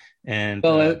 And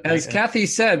as Cathy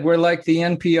said, we're like the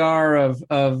NPR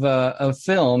of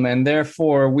film, and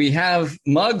therefore we have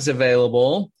mugs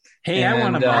available. Hey, I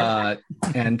want a mug.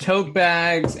 And tote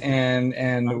bags,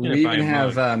 and we even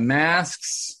have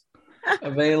masks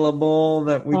available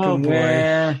that we can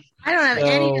wear. I don't have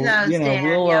any of those. Dan,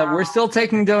 we're still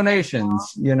taking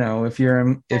donations. If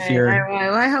you're.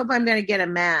 I hope I'm going to get a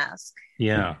mask.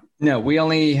 Yeah. No, we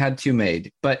only had 2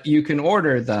 made, but you can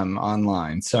order them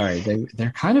online. Sorry,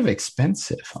 they're kind of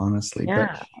expensive, honestly.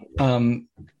 Yeah.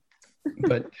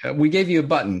 But we gave you a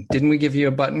button. Didn't we give you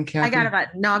a button, Cathy? I got a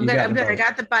button. No, I'm good. I'm good. I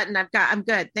got the button. I'm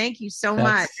good. Thank you so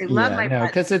much. I love my button.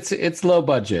 Because it's low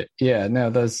budget. Yeah, no,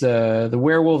 those the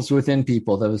werewolves within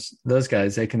people, those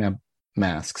guys, they can have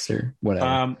masks or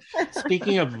whatever.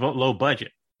 Speaking of low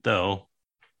budget, though,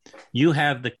 you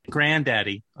have the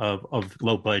granddaddy of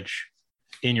low budget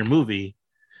in your movie.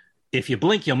 If you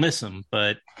blink, you'll miss him.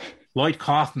 But Lloyd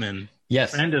Kaufman,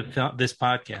 friend of this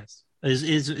podcast,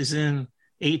 is in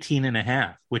 18 and a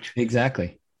half, which that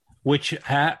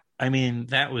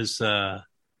was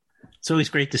it's always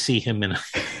great to see him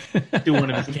do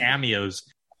one of his cameos.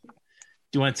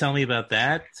 Do you want to tell me about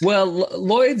that? Well,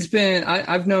 Lloyd's been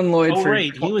I've known Lloyd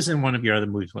he was in one of your other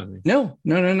movies, wasn't he? No.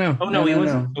 Oh no, he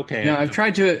wasn't. Okay. No, I've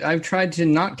tried to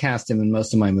not cast him in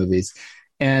most of my movies.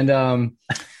 And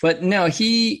but no,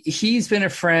 he's been a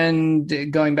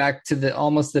friend going back to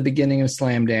almost the beginning of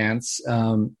Slam Dance.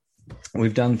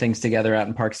 We've done things together out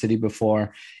in Park City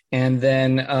before. And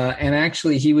then, and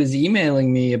actually he was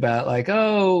emailing me about like,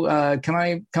 can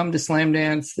I come to Slam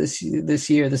Dance this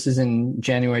year? This is in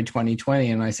January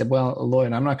 2020. And I said, well,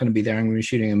 Lloyd, I'm not going to be there. I'm going to be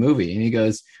shooting a movie. And he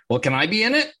goes, well, can I be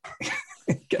in it?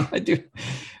 Can I do?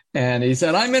 And he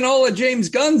said, I'm in all of James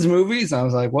Gunn's movies. I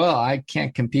was like, well, I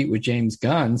can't compete with James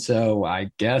Gunn, so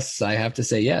I guess I have to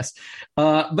say yes.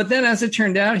 But then as it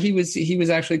turned out, he was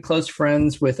actually close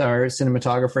friends with our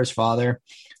cinematographer's father.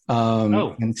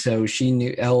 And so she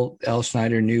knew Elle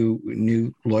Schneider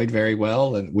knew Lloyd very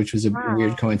well, which was a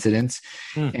weird coincidence.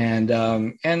 And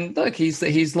look,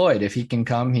 he's Lloyd. If he can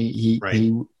come, he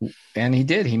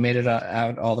did. He made it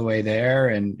out all the way there,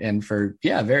 and for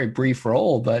a very brief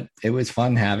role, but it was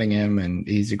fun having him, and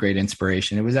he's a great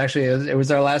inspiration. It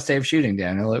was our last day of shooting,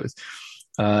 Daniel. It was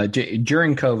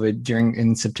during COVID,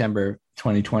 in September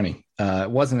 2020.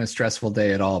 It wasn't a stressful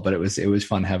day at all, but it was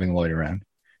fun having Lloyd around.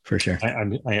 For sure.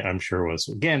 I'm sure it was.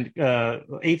 Again,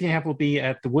 18.5 will be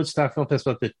at the Woodstock Film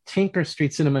Festival at the Tinker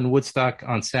Street Cinema in Woodstock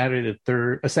on Saturday,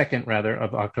 the 2nd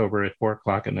of October at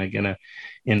 4:00, and again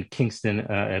in Kingston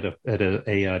at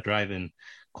a drive-in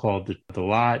called the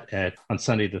Lot on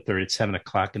Sunday the 3rd at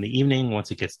 7:00 in the evening. Once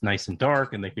it gets nice and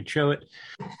dark, and they can show it.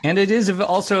 And it is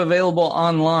also available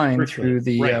online virtually, through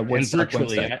the Woodstock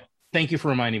website. Thank you for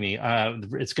reminding me.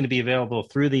 It's going to be available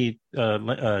through the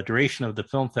duration of the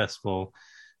film festival.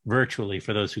 Virtually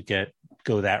for those who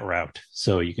go that route,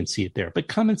 so you can see it there. But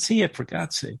come and see it, for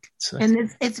God's sake. And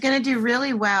it's going to do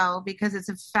really well because it's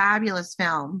a fabulous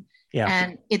film,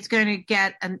 and it's going to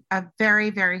get a very,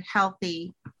 very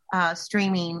healthy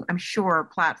streaming, I'm sure,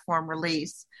 platform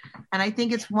release. And I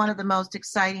think it's one of the most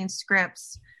exciting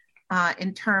scripts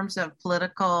in terms of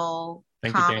political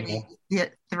comedy,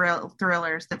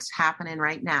 thrillers that's happening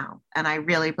right now. And I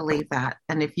really believe that.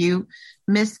 And if you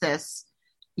miss this,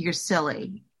 you're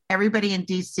silly. Everybody in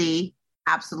DC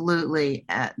absolutely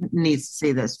needs to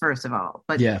see this, first of all.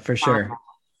 But yeah, for sure.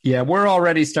 Yeah, we're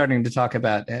already starting to talk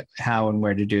about how and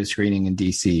where to do a screening in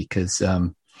DC because,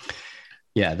 they're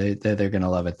going to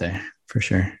love it there for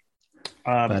sure.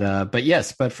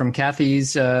 But from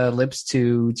Cathy's lips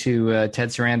to Ted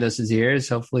Sarandos's ears,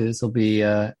 hopefully this will be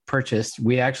purchased.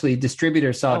 We actually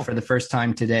distributor saw it for the first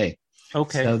time today.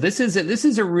 Okay. So this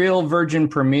is a real virgin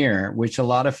premiere, which a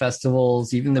lot of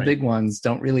festivals, even the big ones,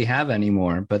 don't really have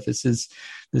anymore. But this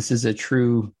is a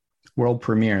true world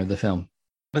premiere of the film.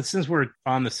 But since we're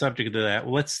on the subject of that,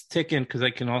 let's tick in because I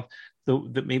can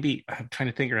maybe I'm trying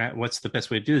to figure out what's the best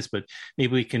way to do this, but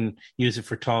maybe we can use it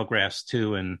for Tallgrass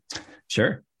too, and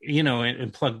sure,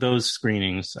 and plug those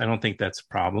screenings. I don't think that's a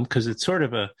problem because it's sort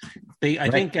of I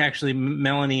think actually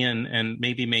Melanie and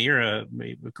maybe Mayura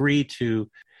may agree to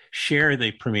share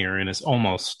the premiere, and it's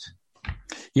almost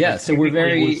so we're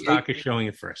very Woodstock is showing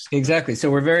it first. Exactly.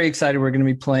 So we're very excited. We're going to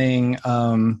be playing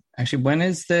actually, when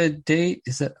is the date?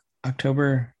 Is it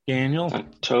October? Daniel?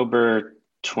 October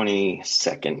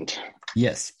 22nd.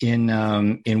 Yes,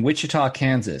 in Wichita,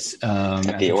 Kansas,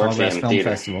 at the Orpheum Filmwax Film Theater.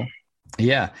 Festival.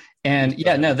 Yeah, and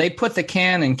no, they put the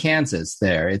can in Kansas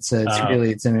there. It's an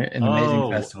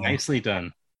amazing festival. Nicely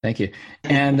done. Thank you.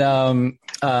 And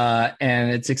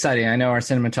it's exciting. I know our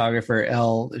cinematographer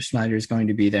Elle Schneider is going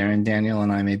to be there, and Daniel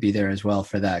and I may be there as well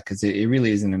for that, because it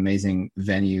really is an amazing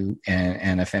venue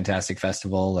and a fantastic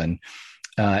festival. And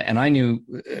I knew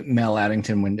Mel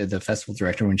Addington, the festival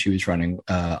director, when she was running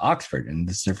Oxford, and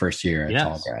this is her first year at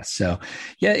Tallgrass. So,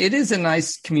 yeah, it is a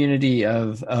nice community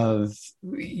of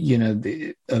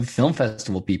film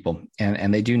festival people,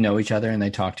 and they do know each other and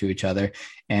they talk to each other,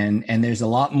 and there's a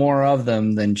lot more of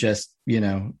them than just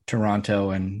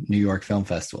Toronto and New York Film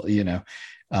Festival,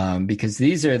 because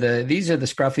these are the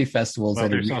scruffy festivals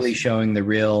that are really showing the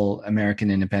real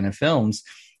American independent films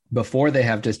before they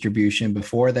have distribution,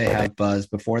 before they have buzz,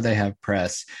 before they have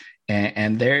press,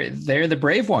 and they're the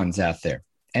brave ones out there.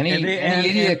 Any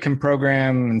idiot can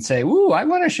program and say, "Ooh, I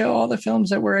want to show all the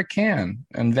films that were at Cannes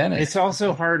and Venice." It's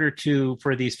also harder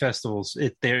for these festivals.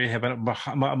 They have a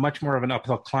much more of an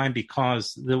uphill climb,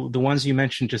 because the ones you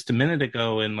mentioned just a minute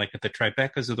ago, and like at the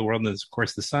Tribecas of the world, and of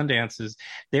course the Sundances,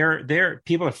 they're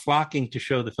people are flocking to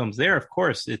show the films there. Of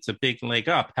course, it's a big leg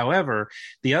up. However,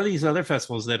 these other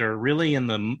festivals that are really in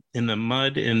the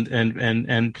mud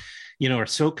and are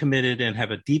so committed and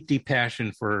have a deep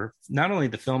passion for not only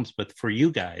the films, but for you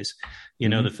guys, the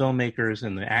filmmakers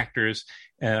and the actors,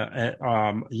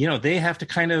 they have to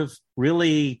kind of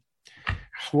really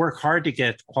work hard to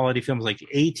get quality films like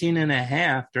 18 and a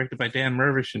Half, directed by Dan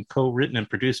Mirvish and co-written and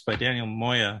produced by Daniel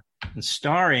Moya and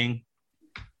starring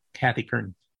Cathy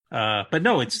Curtin. But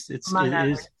no, it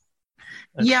is.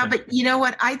 Yeah, but you know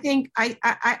what? I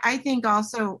think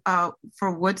also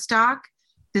for Woodstock,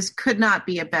 this could not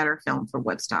be a better film for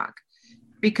Woodstock,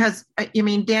 because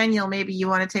Daniel, maybe you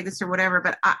want to take this or whatever,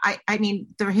 but I mean,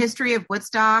 the history of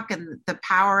Woodstock and the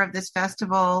power of this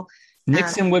festival.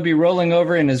 Nixon would be rolling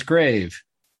over in his grave.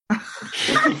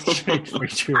 For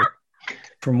sure.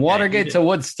 From Watergate to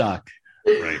Woodstock.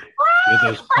 Right. With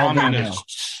those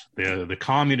communists, the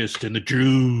communists and the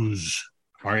Jews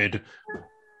are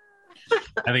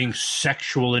having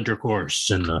sexual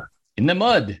intercourse in the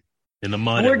mud. In the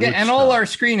mud, and all our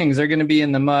screenings are going to be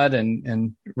in the mud,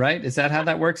 and right? Is that how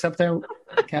that works up there,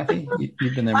 Cathy?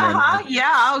 You've been there more.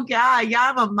 Yeah. Oh God.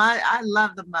 Yeah. I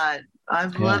love the mud.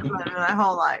 I've lived mud my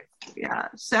whole life. Yeah.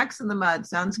 Sex in the mud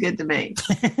sounds good to me.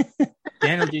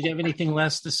 Daniel, did you have anything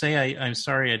less to say? I'm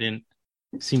sorry, I didn't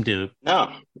seem to.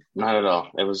 No, not at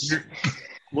all. It was.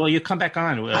 Well, you come back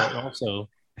on also.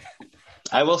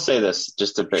 I will say this,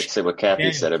 just to say what Cathy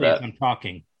Daniel, said about. I'm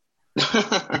talking.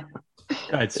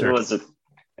 It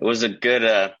was a good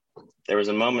there was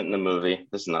a moment in the movie,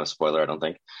 this is not a spoiler I don't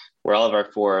think, where all of our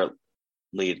four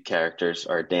lead characters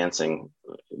are dancing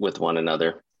with one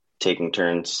another, taking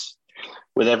turns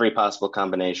with every possible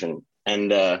combination,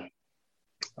 and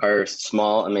our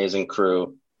small amazing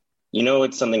crew,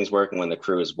 something's working when the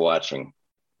crew is watching,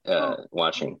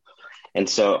 and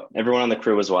so everyone on the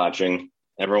crew was watching,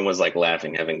 everyone was like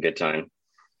laughing, having a good time.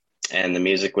 And the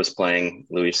music was playing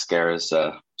Louis Scarra's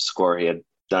score he had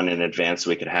done in advance, so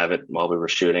we could have it while we were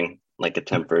shooting, like a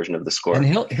temp version of the score. And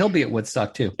he'll be at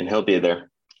Woodstock too. And he'll be there.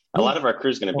 A lot of our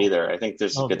crew's going to be there. I think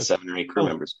there's a good 7 or 8 crew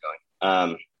members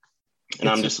going. And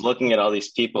I'm just looking at all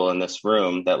these people in this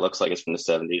room that looks like it's from the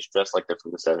 70s, dressed like they're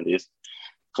from the 70s,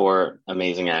 4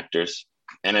 amazing actors.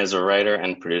 And as a writer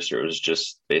and producer, it was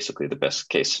just basically the best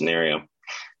case scenario.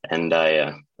 And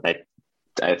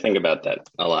I think about that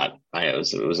a lot. It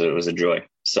was a joy.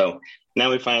 So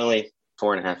now we finally,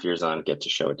 4.5 years on, get to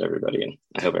show it to everybody, and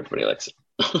I hope everybody likes it.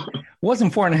 It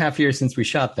wasn't 4.5 years since we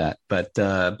shot that, but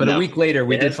a week later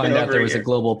we did find out there was a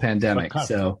global pandemic.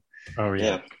 So,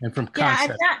 and from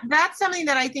concept, that's something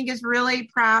that I think is really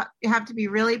proud. You have to be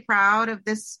really proud of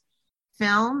this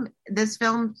film. This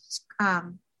film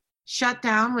shut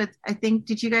down with, I think,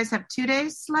 did you guys have 2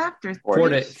 days left or 4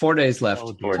 days? 4 days left.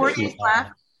 4 days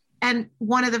left. And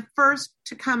one of the first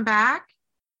to come back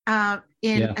as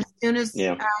soon as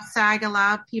SAG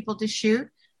allowed people to shoot.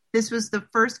 This was the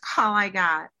first call I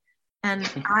got, and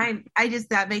I just,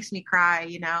 that makes me cry,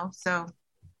 So,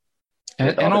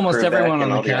 and almost everyone on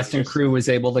the cast and crew was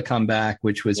able to come back,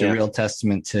 which was a real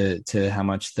testament to how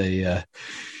much they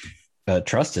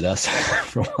trusted us,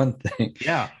 for one thing.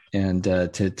 Yeah, and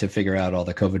to figure out all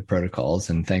the COVID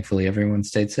protocols, and thankfully everyone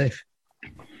stayed safe.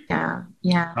 Yeah.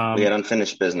 We had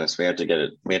unfinished business. We had to get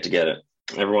it.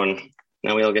 Everyone,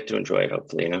 now we all get to enjoy it,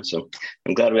 hopefully, So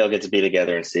I'm glad we all get to be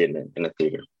together and see it in a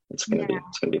theater. It's gonna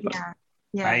be fun.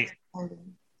 Yeah.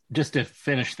 Just to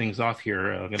finish things off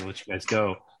here, I'm gonna let you guys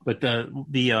go. But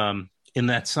the in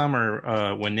that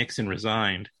summer when Nixon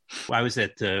resigned, I was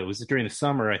at, was during the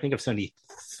summer, I think of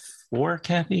 74,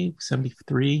 Cathy?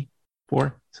 73?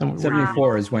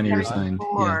 74 is when he resigned.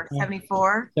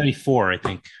 74? 74, I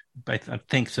think. I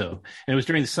think so. And it was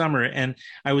during the summer, and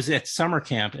I was at summer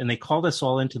camp, and they called us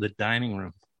all into the dining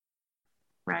room.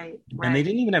 Right. And they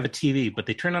didn't even have a TV, but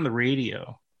they turned on the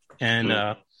radio.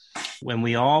 And when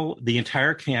the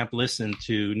entire camp listened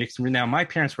to Nixon. Now, my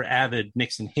parents were avid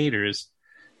Nixon haters,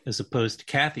 as opposed to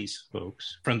Cathy's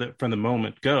folks from the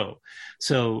moment go.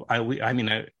 So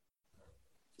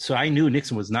so I knew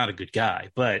Nixon was not a good guy,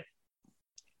 but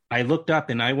I looked up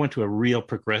and I went to a real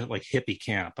progressive, like hippie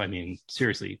camp. I mean,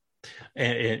 seriously,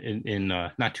 in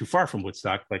not too far from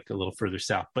Woodstock, like a little further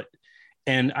south.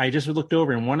 And I just looked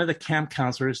over, and one of the camp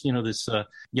counselors, this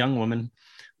young woman,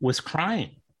 was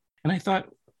crying, and I thought,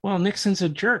 well, Nixon's a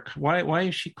jerk. Why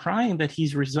is she crying that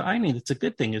he's resigning? It's a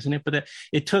good thing, isn't it? But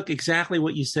it took exactly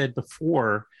what you said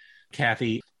before,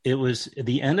 Cathy. It was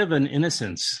the end of an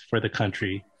innocence for the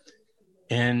country,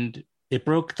 and it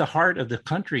broke the heart of the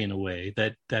country in a way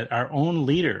that our own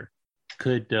leader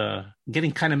could,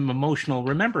 getting kind of emotional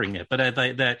remembering it, but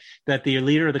that the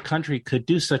leader of the country could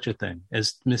do such a thing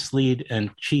as mislead and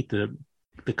cheat the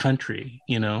country,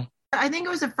 I think it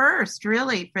was a first,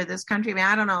 really, for this country. I mean,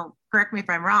 I don't know, correct me if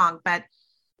I'm wrong, but,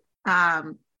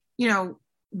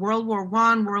 World War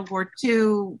I, World War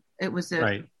II, it was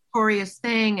a glorious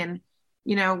thing. And,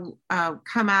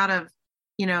 come out of,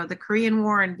 the Korean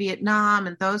War and Vietnam,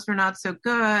 and those were not so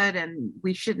good, and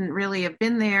we shouldn't really have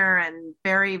been there, and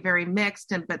very, very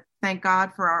mixed. But thank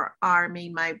God for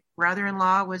my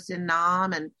brother-in-law was in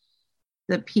Nam, and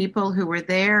the people who were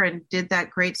there and did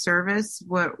that great service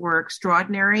were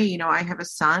extraordinary. I have a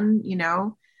son,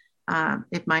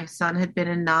 if my son had been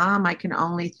in Nam, I can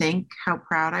only think how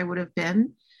proud I would have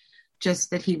been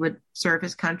just that he would serve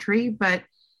his country. But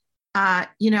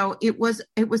it was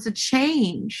a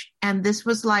change. And this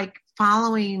was like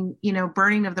following,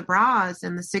 burning of the bras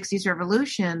in the 60s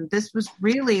revolution. This was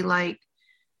really like,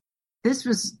 this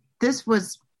was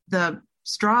the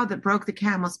straw that broke the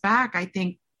camel's back, I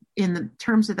think, in the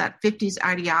terms of that 50s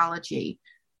ideology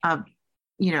of,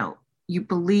 you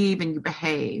believe and you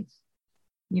behave,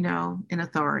 in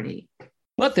authority.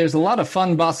 But there's a lot of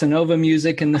fun bossa nova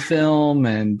music in the film,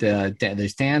 and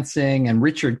there's dancing, and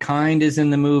Richard Kind is in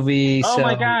the movie. Oh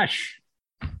my gosh.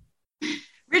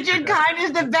 Richard Kind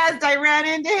is the best. I ran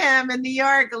into him in New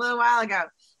York a little while ago.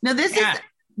 No, this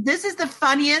is the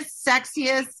funniest,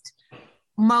 sexiest,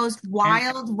 most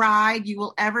wild ride you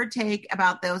will ever take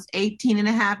about those 18 and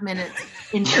a half minutes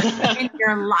in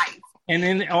your life. And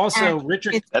then also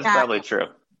Richard. That's probably true.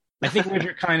 I think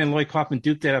Richard Kind and Lloyd Kaufman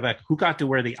duked it about who got to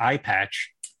wear the eye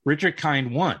patch. Richard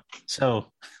Kind won.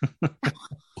 So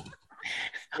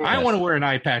I want to wear an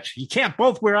eye patch. You can't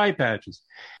both wear eye patches.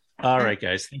 All right,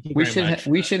 guys. Thank you very much.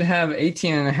 We should have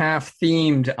 18 and a half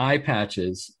themed eye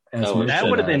patches. That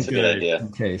would have been good. Idea.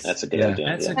 That's a good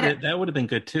idea. That would have been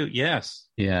good too. Yes.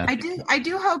 Yeah. I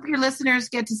do hope your listeners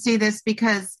get to see this,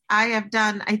 because I have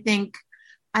done, I think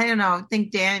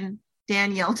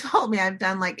Daniel told me I've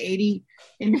done like 80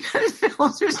 independent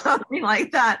films or something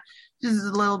like that. This is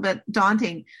a little bit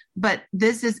daunting, but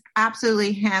this is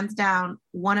absolutely hands down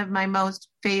one of my most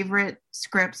favorite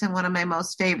scripts and one of my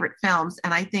most favorite films.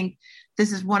 And I think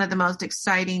this is one of the most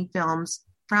exciting films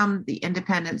from the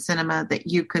independent cinema that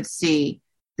you could see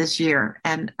this year.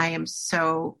 And I am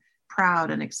so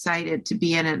proud and excited to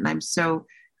be in it. And I'm so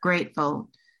grateful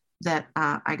that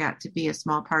I got to be a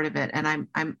small part of it. And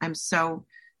I'm so,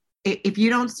 if you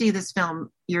don't see this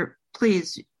film,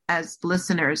 please, as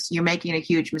listeners, you're making a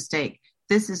huge mistake.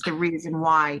 This is the reason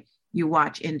why you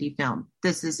watch indie film.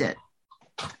 This is it.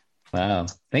 Wow.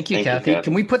 Thank you, Cathy.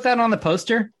 Can we put that on the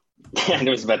poster? I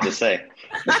was about to say.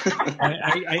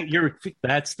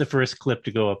 That's the first clip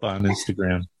to go up on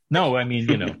Instagram. No, I mean,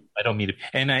 I don't mean to.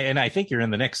 And I think you're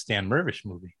in the next Dan Mirvish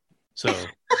movie. So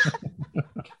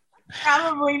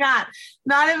probably not.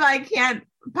 Not if I can't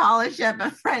polish up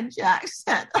a French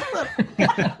accent.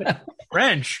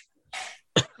 French.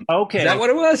 Okay. Is that what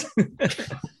it was?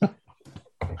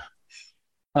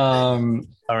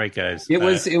 All right, guys. It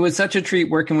was such a treat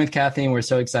working with Cathy, and we're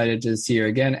so excited to see her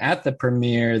again at the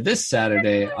premiere this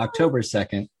Saturday, October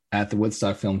 2nd, at the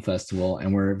Woodstock Film Festival,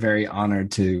 and we're very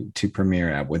honored to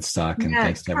premiere at Woodstock. And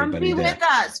thanks to everybody come be there. With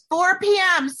us, 4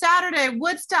 p.m. Saturday,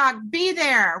 Woodstock. Be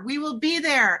there. We will be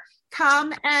there.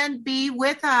 Come and be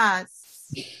with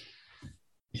us.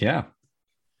 Yeah.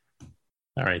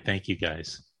 All right. Thank you,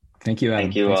 guys. Thank you, Adam.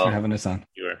 Thank you Thanks all for having us on.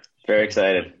 You are very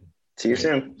excited. See you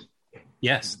soon.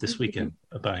 Yes, this weekend.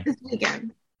 Bye-bye. This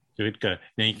weekend. Good. Go.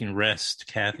 Now you can rest,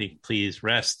 Cathy. Please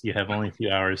rest. You have only a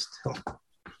few hours till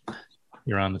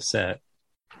you're on the set.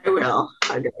 I will.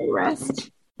 I'll go rest.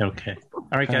 Okay. All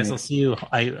right, guys. I'll see you.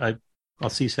 I'll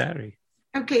see you Saturday.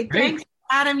 Okay. Great. Thanks,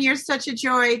 Adam. You're such a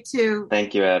joy to.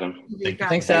 Thank you, Adam. Thanks,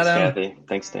 Thanks, Adam. Cathy.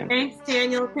 Thanks, Dan. Thanks,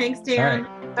 Daniel. Thanks, All Dan.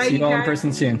 right. Bye, See you all in guys.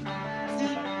 person soon.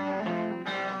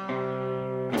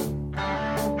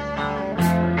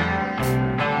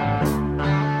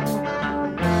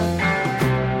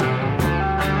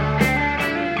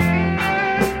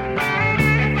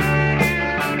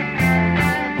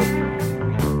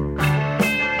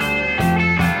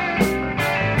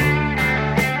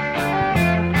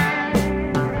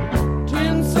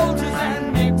 Tin soldiers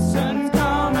and Nixon's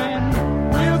coming.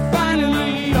 We're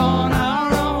finally on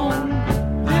our own.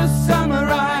 This summer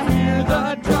I hear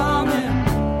the drumming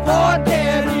for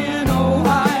dead in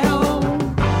Ohio.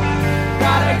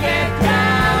 Gotta get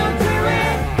down to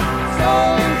it.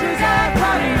 Soldiers are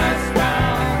cutting us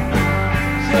down.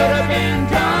 Should have been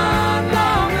done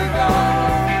long ago.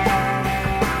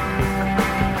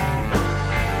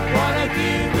 Wanna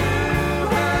give you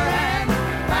her and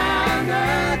found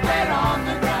her dead on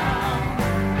the ground.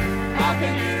 How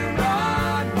can you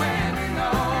run when you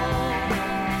know?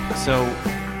 So,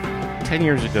 10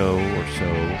 years ago or so,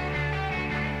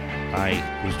 I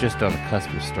was just on the cusp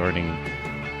of starting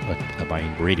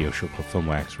my radio show called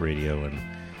Filmwax Radio, and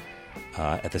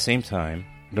at the same time,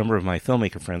 a number of my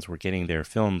filmmaker friends were getting their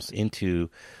films into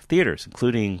theaters,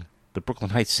 including the Brooklyn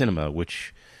Heights Cinema,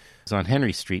 which is on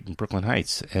Henry Street in Brooklyn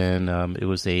Heights, and it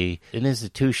was an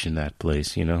institution, that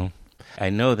place, you know. I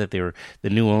know that the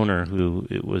new owner, who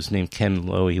it was named Kenn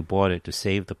Lowy, who bought it to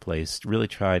save the place, really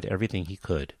tried everything he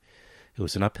could. It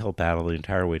was an uphill battle the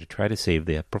entire way to try to save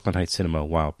the Brooklyn Heights Cinema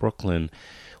while Brooklyn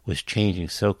was changing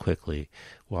so quickly,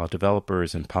 while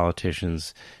developers and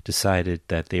politicians decided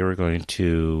that they were going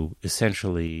to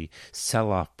essentially sell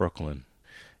off Brooklyn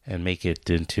and make it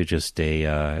into just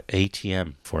a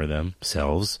ATM for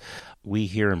themselves. We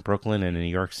here in Brooklyn and in New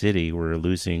York City were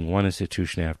losing one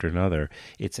institution after another.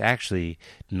 It's actually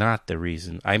not the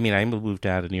reason. I mean, I moved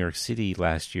out of New York City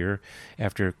last year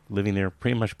after living there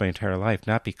pretty much my entire life,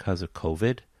 not because of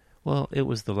COVID. Well, it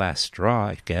was the last straw,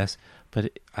 I guess,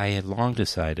 but I had long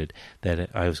decided that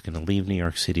I was going to leave New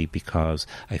York City because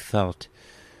I felt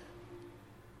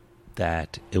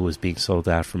that it was being sold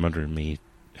out from under me.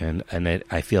 And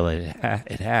I feel it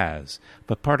has.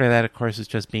 But part of that, of course, is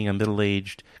just being a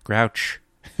middle-aged grouch.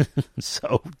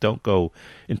 So don't go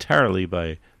entirely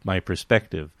by my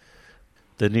perspective.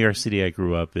 The New York City I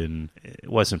grew up in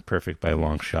wasn't perfect by a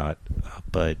long shot.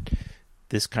 But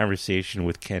this conversation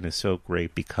with Kenn is so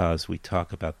great because we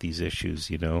talk about these issues,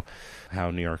 you know,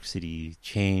 how New York City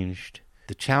changed.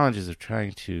 The challenges of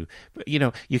trying to, you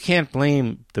know, you can't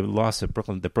blame the loss of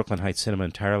the Brooklyn Heights Cinema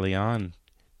entirely on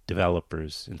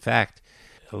developers. In fact,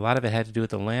 a lot of it had to do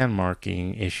with the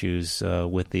landmarking issues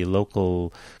with the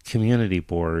local community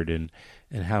board and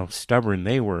how stubborn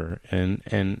they were and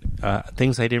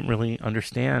things I didn't really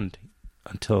understand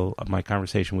until my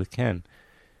conversation with Kenn.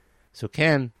 So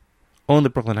Kenn owned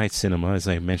the Brooklyn Heights Cinema, as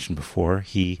I mentioned before.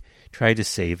 He tried to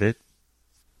save it.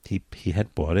 He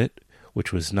had bought it,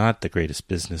 which was not the greatest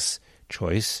business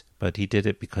choice, but he did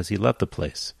it because he loved the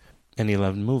place and he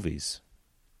loved movies.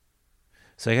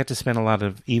 So I got to spend a lot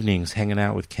of evenings hanging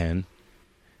out with Kenn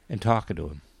and talking to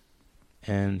him.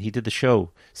 And he did the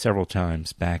show several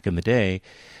times back in the day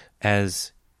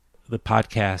as the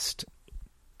podcast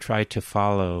tried to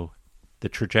follow the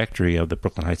trajectory of the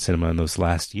Brooklyn Heights Cinema in those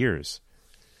last years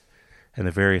and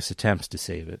the various attempts to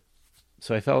save it.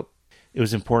 So I felt it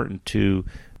was important to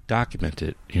document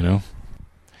it, you know.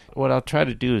 What I'll try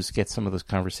to do is get some of those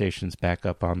conversations back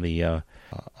up on the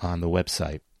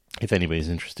website, if anybody's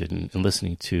interested in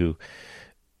listening to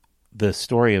the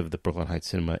story of the Brooklyn Heights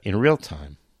Cinema in real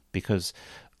time, because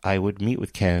I would meet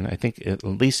with Kenn, I think at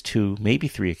least 2, maybe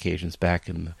 3 occasions back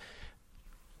in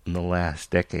the last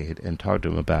decade and talk to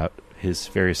him about his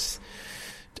various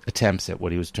attempts at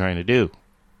what he was trying to do.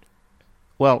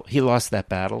 Well, he lost that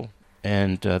battle,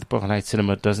 and the Brooklyn Heights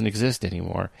Cinema doesn't exist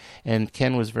anymore. And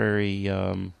Kenn was very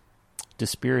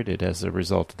dispirited as a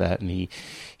result of that, and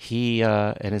he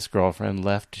and his girlfriend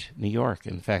left New York.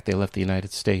 In fact, they left the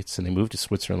United States and they moved to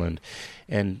Switzerland.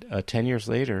 And 10 years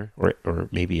later, or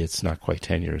maybe it's not quite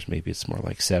 10 years, maybe it's more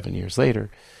like 7 years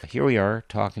later, here we are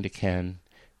talking to Kenn,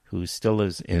 who still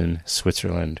lives in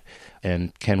Switzerland.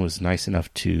 And Kenn was nice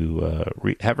enough to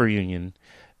have a reunion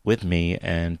with me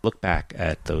and look back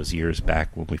at those years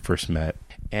back when we first met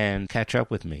and catch up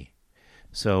with me.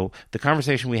 So the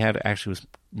conversation we had actually was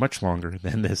much longer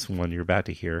than this one you're about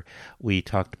to hear. We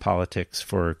talked politics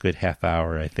for a good half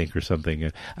hour, I think, or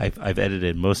something. I've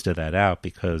edited most of that out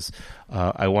because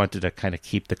I wanted to kind of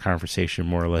keep the conversation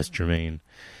more or less germane.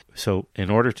 So in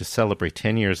order to celebrate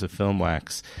 10 years of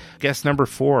Filmwax, guest number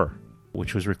 4,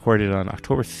 which was recorded on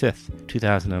October 5th,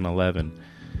 2011,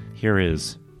 here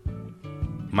is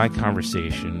my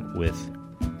conversation with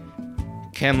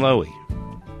Kenn Lowy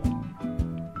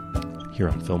here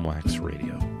on Filmwax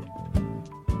Radio.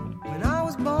 When I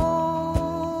was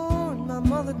born, my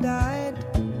mother died.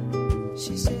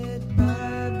 She said,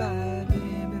 bye-bye,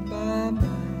 baby, bye-bye.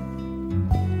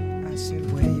 I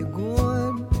said, where you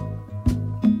going?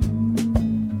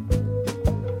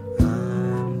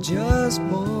 I'm just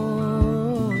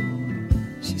born.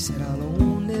 She said, I'll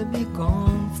only be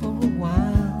gone for a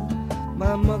while.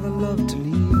 My mother loved to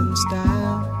leave in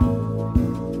style.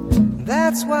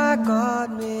 That's why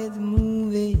God made the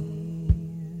movies.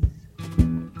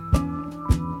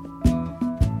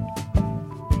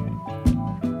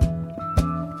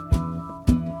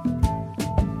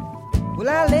 Well,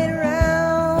 I laid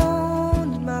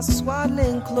around in my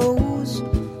swaddling clothes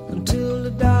until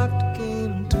the doctor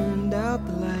came and turned out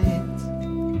the lights.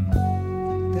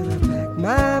 Then I packed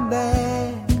my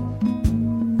bag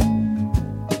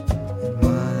and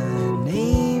my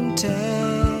name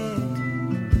tag,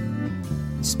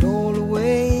 stole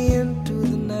away into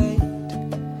the night,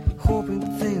 hoping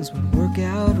that things would work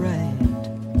out right.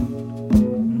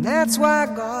 And that's why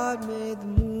God made the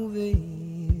movie.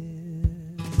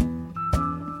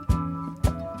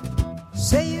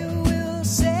 Say you will,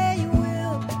 say you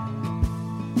will.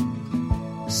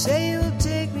 Say you'll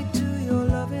take me to your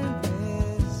loving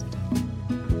rest.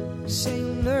 Say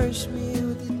you'll nourish me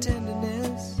with your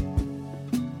tenderness,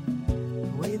 the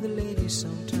way the ladies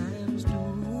sometimes do.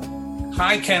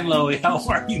 Hi, Kenn Lowy. How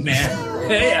are you, man?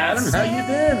 Hey, Adam. How you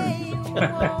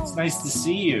been? It's nice to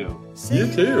see you.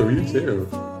 You too. You too.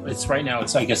 It's right now.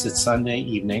 I guess it's Sunday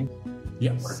evening.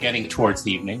 Yes. We're getting towards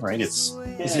the evening, right? Is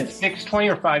it 6:20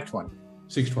 or 5:20?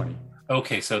 6:20.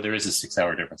 Okay, so there is a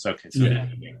 6-hour difference. Okay, so Yeah.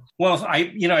 Well,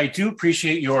 I do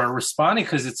appreciate your responding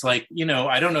because it's like,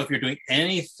 I don't know if you're doing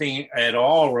anything at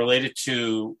all related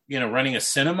to, running a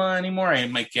cinema anymore.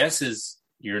 And my guess is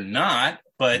you're not,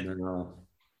 but No.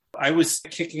 I was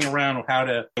kicking around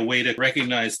a way to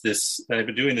recognize this, that I've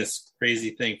been doing this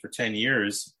crazy thing for 10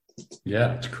 years.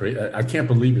 Yeah, it's crazy. I can't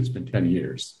believe it's been 10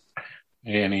 years.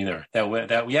 Yeah, neither.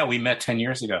 We met 10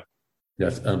 years ago.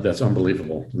 That's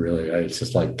unbelievable. Really, it's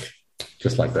just like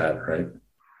that, right?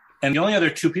 And the only other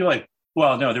two people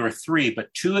there were 3,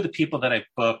 but 2 of the people that I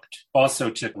booked also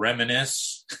to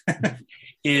reminisce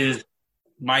is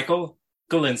Michael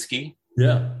Galinsky,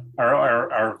 Yeah.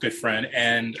 our good friend,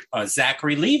 and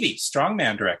Zachary Levy,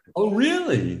 strongman director. Oh,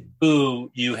 really? Who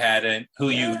you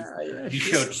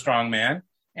showed Strongman,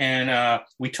 and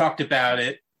we talked about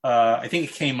it. I think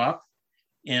it came up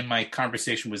in my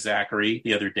conversation with Zachary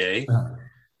the other day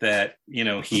that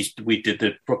we did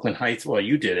the Brooklyn Heights. Well,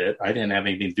 you did it. I didn't have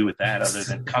anything to do with that other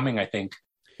than coming. I think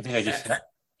I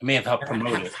may have helped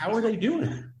promote it. How are they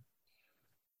doing?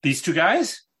 These 2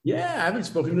 guys? Yeah, I haven't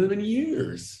spoken to them in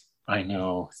years. I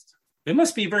know. It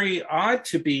must be very odd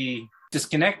to be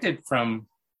disconnected from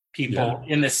people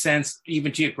in the sense,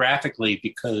 even geographically,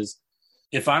 because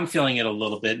if I'm feeling it a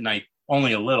little bit, and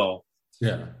only a little,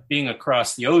 being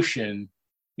across the ocean,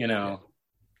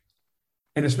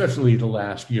 And especially the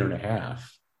last year and a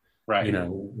half, right?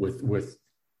 With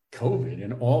COVID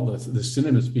and all the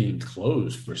cinemas being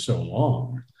closed for so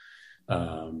long,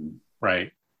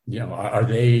 right? Are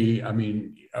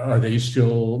they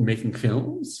still making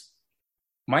films?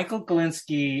 Michael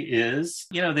Galinsky is,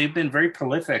 they've been very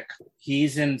prolific.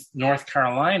 He's in North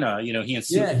Carolina.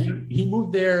 He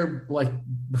moved there like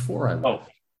before I left.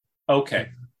 Oh,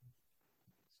 okay.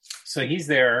 So he's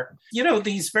there.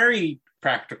 He's very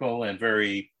practical and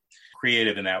very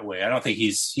creative in that way. I don't think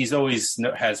he's always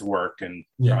has work and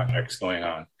projects going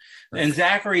on. Right. And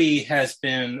Zachary has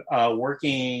been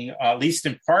working, at least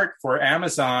in part, for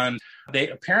Amazon. They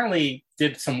apparently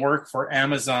did some work for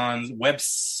Amazon's web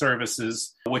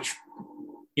services, which,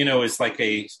 is like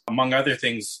among other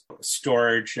things,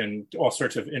 storage and all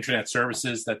sorts of internet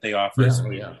services that they offer.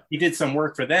 He did some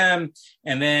work for them.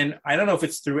 And then I don't know if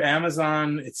it's through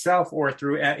Amazon itself or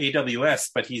through AWS,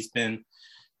 but he's been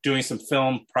doing some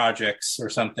film projects or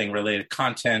something related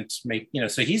content.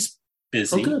 So he's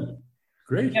busy. Oh, good.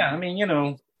 Great. Yeah,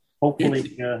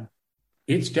 hopefully.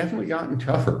 It's definitely gotten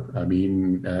tougher.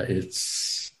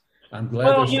 I'm glad.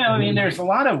 Well, there's a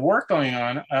lot of work going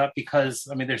on because,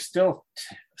 there's still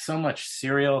so much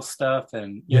serial stuff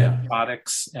and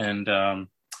products. And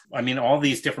I mean, all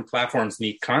these different platforms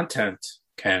need content,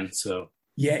 Ken. So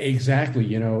Yeah,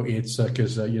 exactly. It's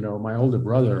because, my older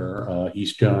brother,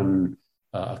 he's done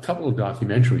a couple of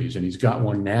documentaries, and he's got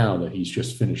one now that he's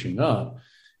just finishing up.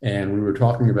 And we were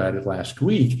talking about it last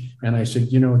week. And I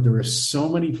said, there are so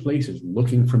many places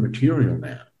looking for material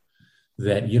now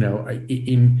that,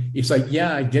 it's like,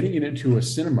 yeah, getting it into a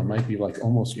cinema might be like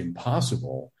almost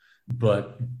impossible,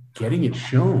 but getting it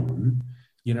shown,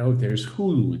 there's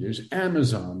Hulu, there's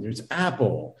Amazon, there's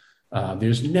Apple.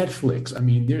 There's Netflix. I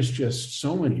mean, there's just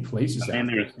so many places out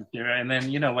there. And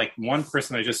then, like one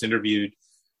person I just interviewed,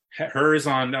 hers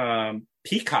on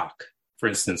Peacock, for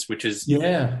instance, which is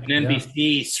an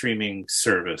NBC streaming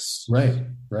service. Right.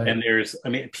 And there's,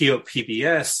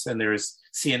 PBS, and there's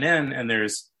CNN, and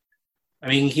there's,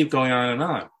 you can keep going on and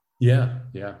on. Yeah.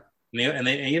 And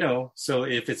they, so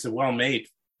if it's well made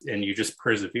and you just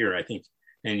persevere, I think,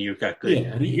 and you've got good.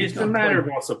 Yeah, it's a matter of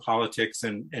also politics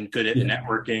and good at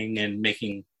networking and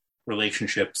making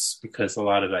relationships, because a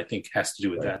lot of it, I think, has to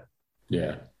do with that.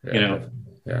 Yeah.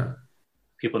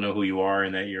 People know who you are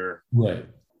and that you're right.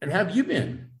 And how have you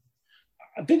been?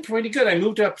 I've been pretty good. I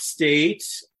moved upstate.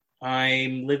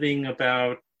 I'm living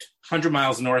about 100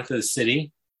 miles north of the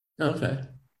city. Okay.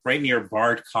 Right near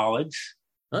Bard College.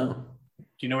 Oh. Do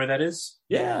you know where that is?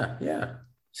 Yeah.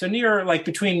 So near, like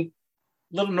between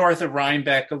a little north of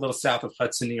Rhinebeck, a little south of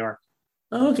Hudson, New York.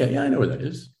 Oh, okay. Yeah, I know where that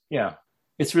is. Yeah.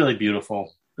 It's really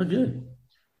beautiful. Oh, good.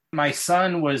 My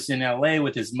son was in LA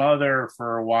with his mother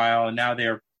for a while, and now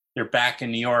they're back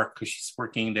in New York because she's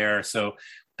working there. So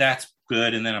that's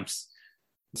good. And then I'm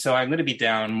going to be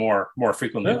down more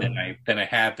frequently than I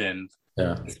have been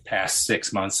the past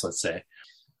 6 months, let's say.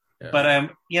 Yeah. But I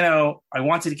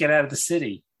wanted to get out of the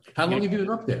city. How long have you been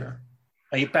up there?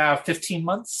 About 15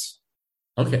 months.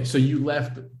 Okay, so you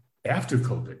left after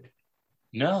COVID?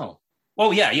 No.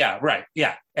 Oh, yeah, right.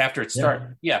 Yeah, after it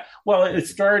started. Yeah. Well, it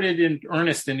started in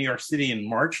earnest in New York City in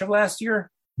March of last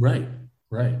year. Right.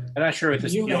 I'm not sure if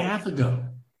it's a year and a half ago.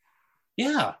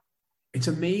 Yeah. It's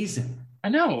amazing. I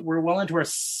know. We're well into our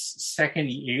second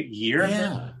year.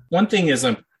 Yeah. One thing is,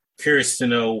 I'm curious to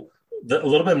know a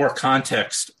little bit more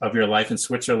context of your life in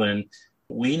Switzerland.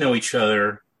 We know each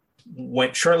other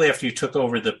shortly after you took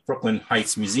over the Brooklyn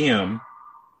Heights Museum.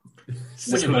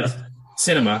 Cinema.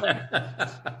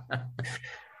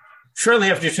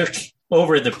 Shortly after you took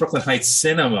over the Brooklyn Heights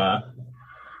Cinema,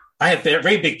 I had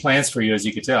very big plans for you, as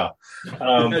you could tell,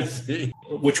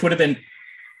 which would have been,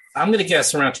 I'm going to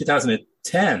guess, around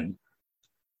 2010.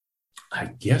 I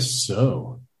guess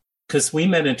so. Because we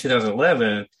met in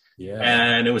 2011,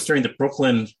 and it was during the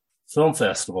Brooklyn Film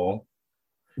Festival.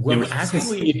 Well,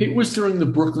 actually, if it was during the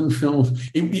Brooklyn Film,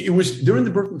 it was during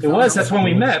the Brooklyn Film Festival. That's when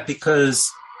we met, because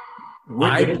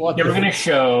they were going to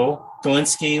show,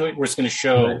 Galinsky was going to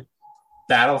show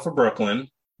Battle for Brooklyn.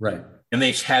 Right. And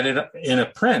they had it in a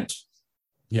print.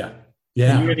 Yeah.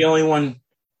 And you were the only one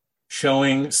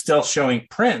still showing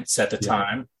prints at the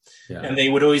time. Yeah. And they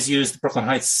would always use the Brooklyn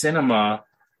Heights Cinema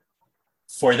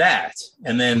for that.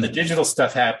 And then the digital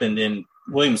stuff happened in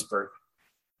Williamsburg.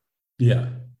 Yeah.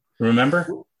 Remember?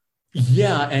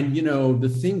 Yeah. And, the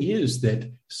thing is that,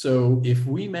 so if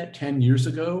we met 10 years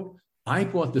ago, I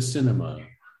bought the cinema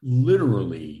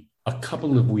literally a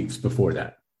couple of weeks before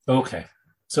that. Okay.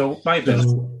 So it might have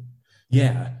been.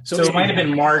 Yeah. So it might have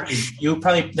been March. You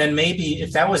probably, then maybe,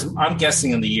 if that was, I'm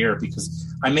guessing in the year, because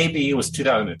it was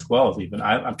 2012 even.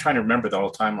 I'm trying to remember the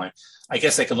whole timeline. I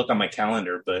guess I could look on my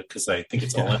calendar, but because I think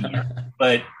it's all in there.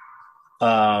 But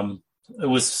it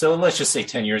was, so let's just say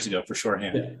 10 years ago for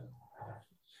shorthand.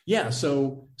 Yeah.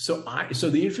 So the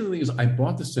interesting thing is, I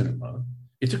bought the cinema.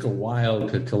 It took a while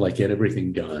to like get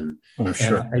everything done. Oh,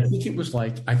 sure. And I think it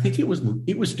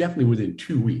was definitely within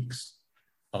 2 weeks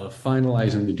of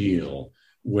finalizing the deal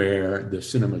where the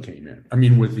cinema came in. I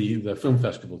mean, with the film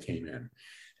festival came in.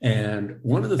 And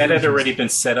one of the that had already been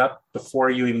set up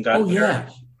before you even got there. Oh, yeah.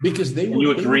 Because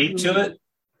you agreed to it?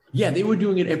 Yeah, they were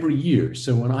doing it every year.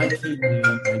 So when I came in,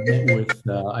 I met with,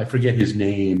 I forget his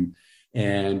name,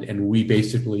 and we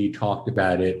basically talked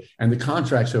about it. And the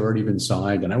contracts had already been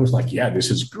signed. And I was like, yeah,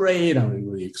 this is great. I'm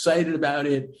really excited about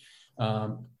it.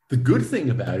 The good thing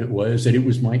about it was that it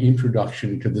was my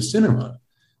introduction to the cinema.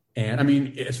 And I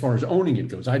mean, as far as owning it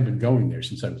goes, I'd been going there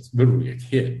since I was literally a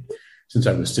kid, since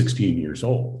I was 16 years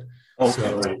old. Okay,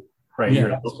 so, right.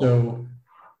 Yeah. So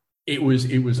it was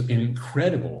an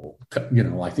incredible,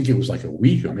 I think it was like a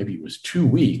week or maybe it was 2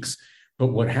 weeks. But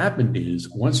what happened is,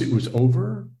 once it was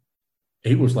over,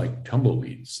 it was like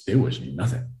tumbleweeds. There was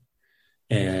nothing.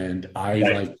 And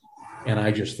I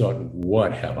just thought,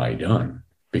 what have I done?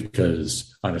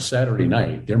 Because on a Saturday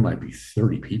night, there might be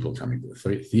 30 people coming to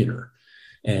the theater.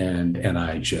 And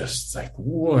I just like,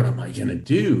 what am I going to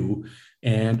do?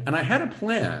 And I had a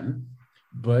plan,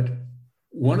 but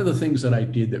one of the things that I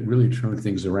did that really turned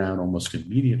things around almost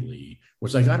immediately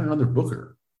was I got another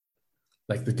booker.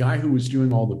 Like the guy who was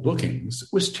doing all the bookings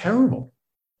was terrible.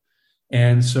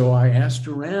 And so I asked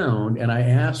around, and I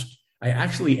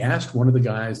actually asked one of the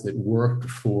guys that worked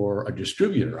for a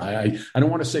distributor. I don't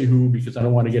want to say who, because I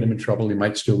don't want to get him in trouble. He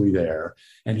might still be there.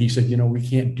 And he said, we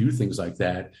can't do things like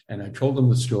that. And I told him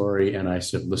the story, and I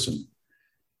said, listen,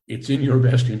 it's in your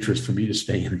best interest for me to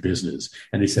stay in business.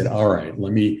 And he said, all right,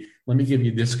 let me give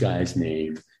you this guy's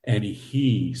name. And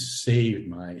he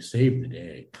saved the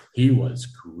day. He was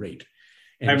great.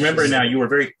 And I remember now you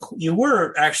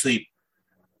were actually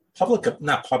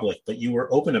not public, but you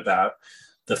were open about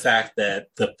the fact that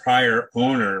the prior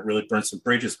owner really burned some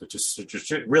bridges, which is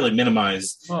just really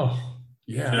minimized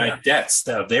their debts.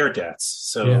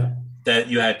 So that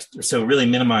you had really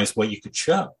minimize what you could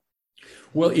show.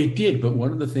 Well, it did. But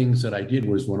one of the things that I did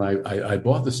was when I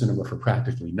bought the cinema for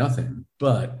practically nothing,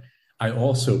 but I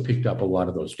also picked up a lot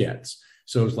of those debts.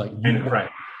 So it was like,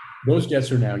 those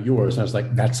debts are now yours. And I was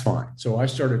like, that's fine. So I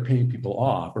started paying people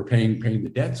off, or paying the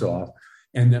debts off.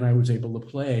 And then I was able to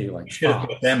play like you should have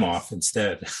put them off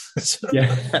instead.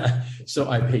 Yeah. So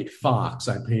I paid Fox,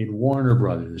 I paid Warner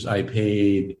Brothers, I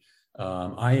paid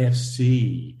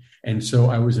IFC. And so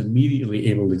I was immediately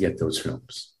able to get those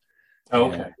films.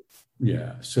 Oh, okay.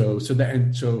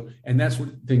 And that's what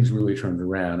things really turned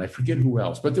around. I forget who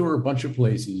else, but there were a bunch of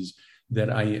places that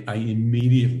I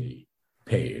immediately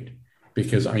paid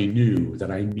because I knew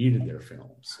that I needed their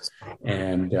films.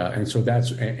 And so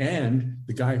and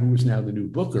the guy who was now the new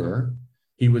booker,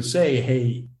 he would say,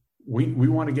 hey, we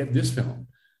want to get this film.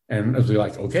 And I was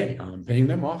like, okay, I'm paying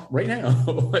them off right now.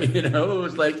 It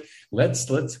was like, let's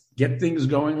get things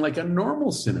going like a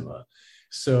normal cinema.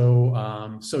 So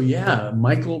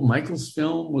Michael's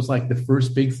film was like the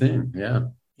first big thing. Yeah.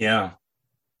 Yeah.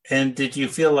 And did you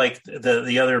feel like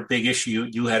the other big issue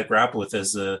you had to grapple with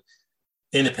as a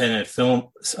independent film,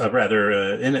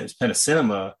 independent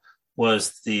cinema,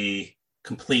 was the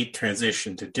complete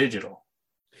transition to digital?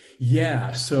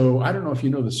 Yeah. So I don't know if you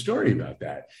know the story about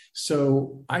that.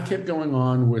 So I kept going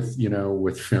on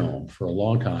with film for a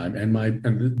long time. And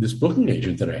this booking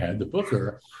agent that I had, the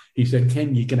booker, he said,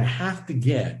 Ken, you're going to have to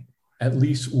get at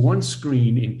least one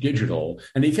screen in digital.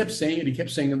 And he kept saying it.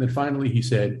 And then finally he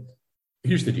said,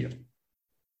 here's the deal.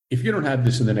 If you don't have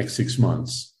this in the next 6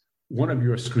 months, one of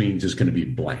your screens is going to be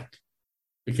blank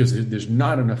because there's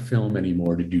not enough film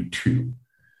anymore to do two.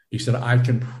 He said, I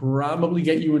can probably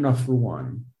get you enough for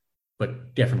one,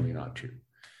 but definitely not two.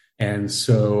 And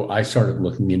so I started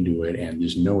looking into it, and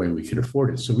there's no way we could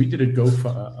afford it. So we did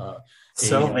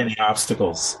many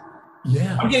obstacles.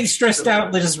 Yeah. I'm getting stressed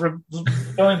out just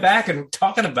going back and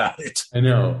talking about it. I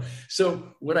know.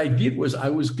 So what I did was I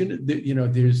was going to,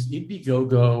 there's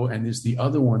Indiegogo, and there's the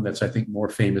other one that's, I think, more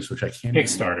famous, which I can't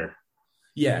Kickstarter. remember.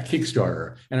 Yeah,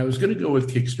 Kickstarter. And I was going to go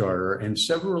with Kickstarter, and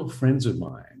several friends of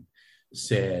mine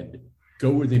said, go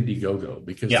with Indiegogo,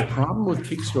 because the problem with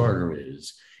Kickstarter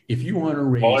is if you want to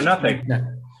raise all or nothing.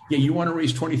 You want to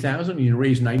raise 20,000, you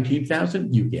raise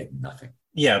 19,000, you get nothing.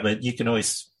 Yeah, but you can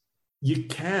always. You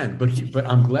can, but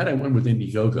I'm glad I went with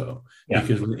Indiegogo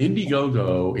because with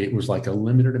Indiegogo, it was like a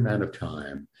limited amount of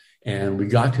time. And we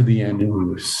got to the end and we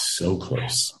were so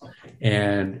close.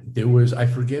 And there was, I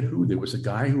forget who, there was a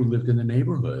guy who lived in the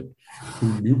neighborhood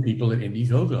who knew people at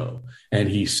Indiegogo. And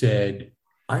he said,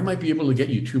 I might be able to get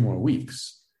you 2 more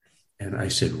weeks. And I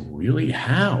said, really?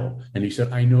 How? And he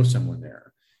said, I know someone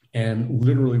there. And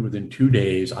literally within 2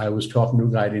 days, I was talking to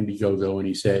a guy at Indiegogo, and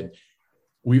he said,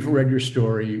 we've read your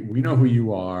story. We know who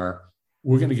you are.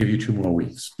 We're going to give you 2 more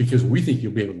weeks because we think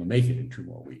you'll be able to make it in 2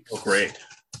 more weeks. Oh, great.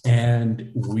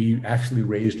 And we actually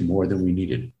raised more than we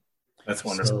needed. That's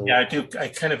wonderful. So, yeah, I do. I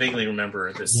kind of vaguely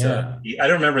remember this. Yeah. I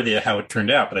don't remember how it turned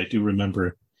out, but I do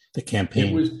remember the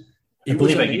campaign. It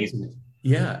was amazing.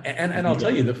 Yeah. And I'll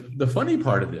tell you, the funny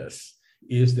part of this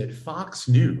is that Fox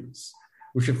News,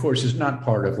 which of course is not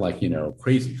part of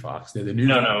Crazy Fox. They're the news.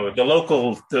 No. The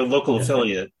local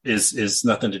affiliate is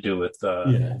nothing to do with.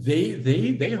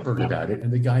 They heard about it,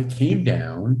 and the guy came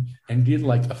down and did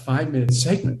like a 5-minute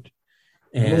segment,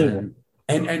 and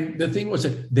the thing was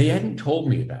that they hadn't told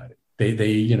me about it.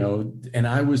 They and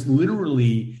I was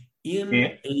literally in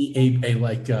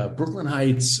a Brooklyn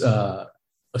Heights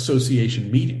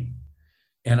Association meeting,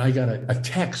 and I got a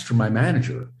text from my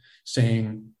manager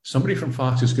saying, somebody from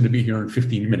Fox is going to be here in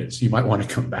 15 minutes. You might want to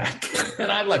come back.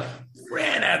 And I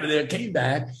ran out of there, came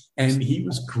back, and he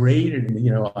was great.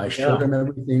 And, I showed him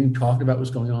everything, talked about what's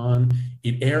going on.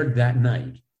 It aired that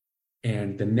night.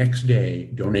 And the next day,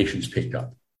 donations picked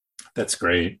up. That's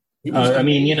great.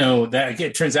 That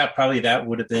it turns out probably that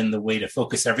would have been the way to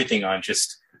focus everything on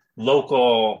just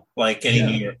local, like getting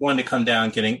New York One to come down,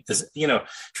 getting this,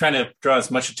 trying to draw as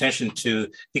much attention to,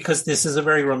 because this is a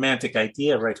very romantic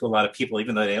idea, right, to a lot of people,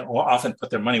 even though they often put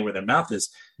their money where their mouth is.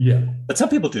 Yeah. But some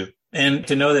people do. And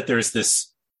to know that there's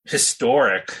this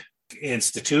historic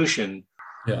institution,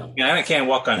 I can't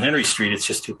walk on Henry Street. It's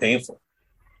just too painful.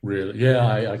 Really?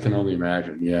 Yeah, I can only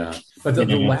imagine. Yeah. But the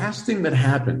last thing that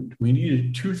happened, we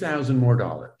needed $2,000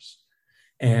 more.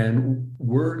 And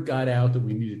word got out that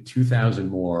we needed $2,000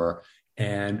 more.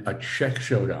 And a check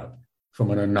showed up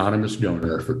from an anonymous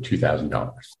donor for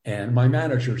 $2,000. And my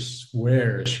manager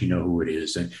swears she knows who it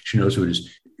is. And she knows who it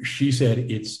is. She said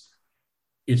it's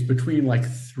between like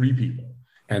 3 people.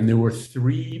 And there were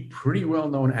 3 pretty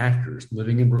well-known actors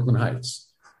living in Brooklyn Heights.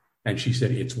 And she said,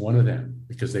 it's one of them,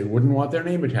 because they wouldn't want their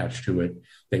name attached to it.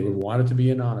 They would want it to be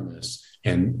anonymous.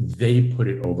 And they put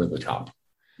it over the top.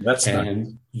 That's nice.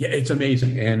 Yeah, it's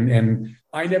amazing. And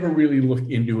I never really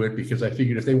looked into it because I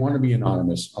figured if they want to be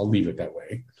anonymous, I'll leave it that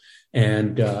way.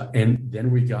 And then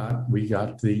we got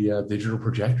the digital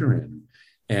projector in.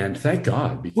 And thank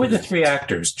God. Who are the 3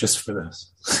 actors just for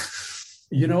this?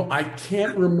 I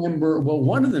can't remember. Well,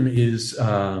 one of them is,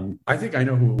 I think I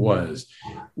know who it was.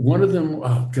 One of them,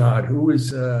 oh God, who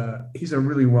is, he's a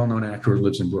really well-known actor who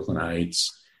lives in Brooklyn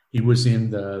Heights. He was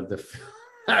in the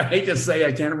I hate to say,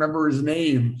 I can't remember his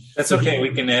name. That's okay. We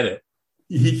can edit.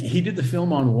 He did the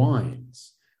film on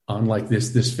wines, on like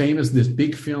this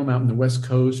big film out in the West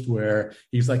Coast where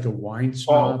he's like a wine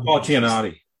snob. Paul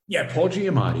Giamatti. Yeah, Paul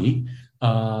Giamatti,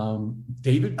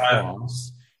 David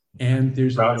Cross. And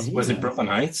there's was it Brooklyn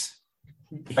Heights?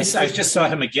 I just saw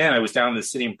him again. I was down in the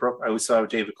city in Brooklyn. I saw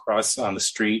David Cross on the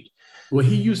street. Well,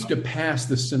 he used to pass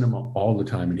the cinema all the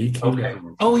time, and he came. Okay.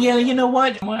 Oh yeah, you know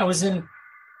what?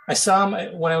 I saw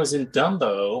him when I was in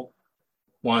Dumbo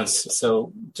once.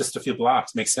 So just a few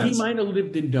blocks makes sense. He might have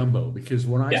lived in Dumbo because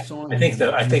when I saw him, I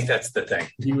think that's the thing.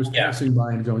 He was passing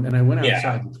by and going, and I went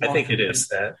outside. Yeah, I think it is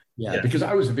that. Yeah, because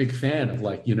I was a big fan of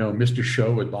Mr.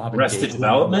 Show with Bob and Arrested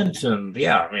Development, and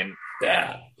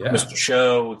Mr.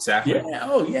 Show, exactly. Yeah,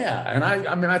 oh yeah, and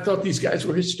I thought these guys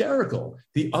were hysterical.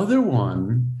 The other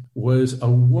one was a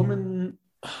woman,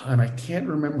 and I can't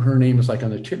remember her name. It's like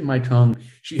on the tip of my tongue.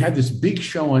 She had this big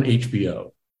show on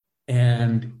HBO,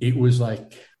 and it was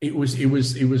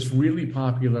really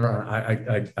popular.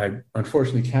 I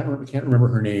unfortunately can't remember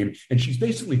her name, and she's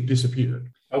basically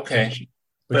disappeared. Okay.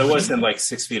 But it wasn't like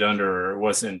 6 Feet Under, or it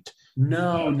wasn't.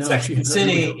 No. Sex and the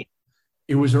City.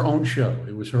 It was her own show.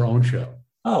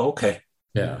 Oh, okay.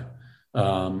 Yeah.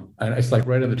 And it's like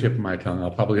right on the tip of my tongue.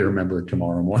 I'll probably remember it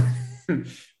tomorrow morning.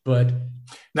 But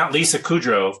not Lisa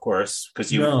Kudrow, of course,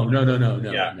 because you. No.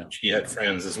 Yeah, no. She had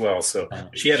friends as well, so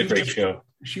she had a great show.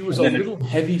 She was a little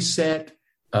heavy set.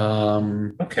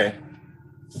 Okay.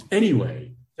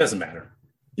 Anyway, doesn't matter.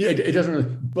 Yeah, it doesn't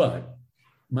really. But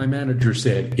my manager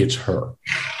said it's her.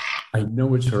 I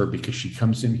know it's her because she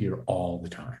comes in here all the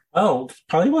time. Oh,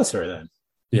 probably was her then.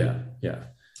 Yeah.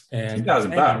 And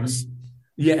 $2,000.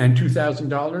 Yeah, and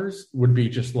 $2,000 would be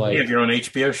just like. You have your own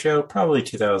HBO show. Probably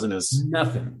 2,000 is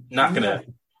nothing. Not going to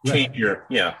change your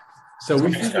So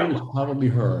we think it was probably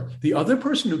her. The other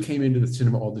person who came into the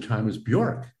cinema all the time was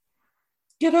Bjork.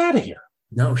 Get out of here.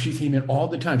 No, she came in all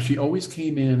the time. She always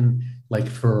came in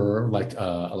for a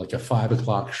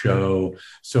 5:00 show,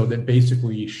 so that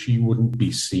basically she wouldn't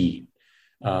be seen.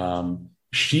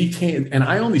 She came, and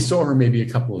I only saw her maybe a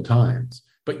couple of times.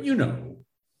 But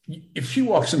if she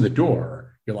walks in the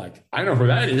door, you're like, I know who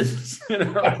that is.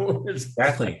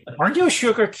 Exactly. Aren't you a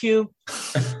sugar cube?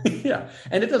 Yeah,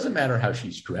 and it doesn't matter how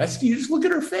she's dressed. You just look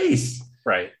at her face.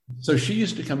 Right. So she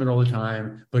used to come in all the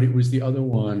time, but it was the other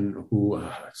one who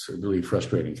it's really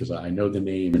frustrating because I know the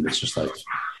name and it's just like,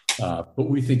 but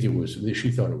we think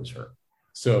she thought it was her.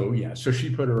 So yeah, so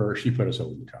she put us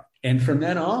over the top. And from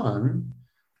then on,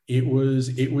 it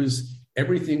was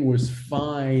everything was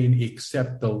fine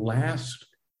except the last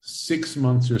 6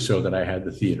 months or so that I had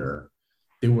the theater.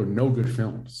 There were no good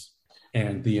films.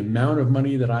 And the amount of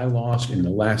money that I lost in the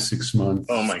last 6 months.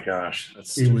 Oh my gosh.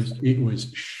 It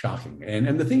was shocking.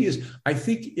 And the thing is, I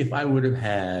think if I would have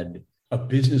had a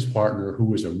business partner who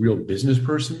was a real business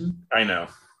person. I know.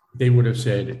 They would have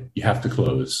said, you have to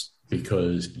close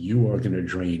because you are going to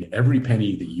drain every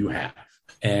penny that you have.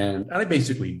 And I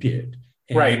basically did.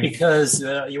 And right. Because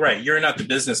you're right. You're not the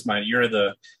business mind. You're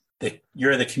the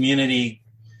community.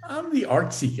 I'm the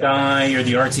artsy guy. You're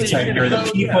the artsy type. You're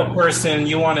the people person.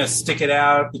 You want to stick it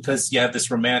out because you have this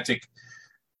romantic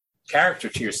character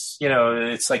to your,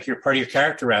 it's like you're part of your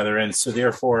character rather. And so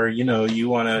therefore, you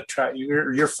want to try,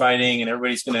 you're fighting and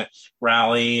everybody's going to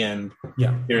rally and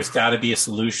there's got to be a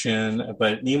solution.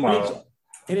 But meanwhile,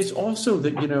 and it's also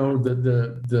that,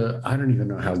 the I don't even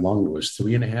know how long it was,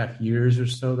 3.5 years or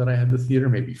so that I had the theater,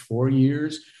 maybe 4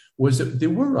 years, was that there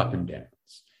were up and downs.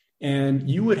 And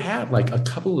you would have like a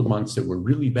couple of months that were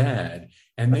really bad.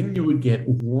 And then you would get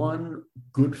one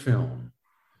good film.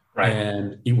 Right.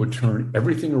 And it would turn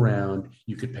everything around.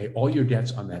 You could pay all your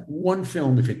debts on that one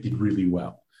film if it did really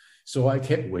well. So I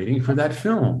kept waiting for that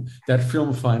film. That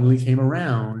film finally came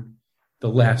around the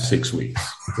last 6 weeks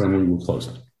when we were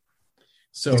closing.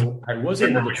 So I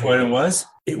wasn't. Remember which one it was?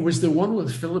 It was the one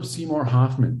with Philip Seymour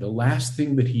Hoffman, the last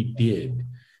thing that he did,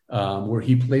 where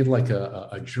he played like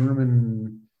a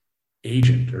German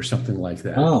agent or something like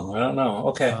that. Oh, I don't know.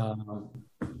 Okay.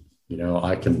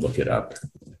 I can look it up.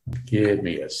 Give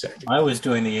me a second. I was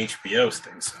doing the HBO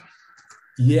thing. So.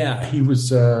 Yeah, he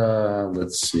was,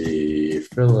 let's see,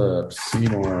 Philip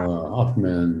Seymour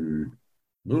Hoffman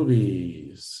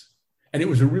movies. And it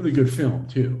was a really good film,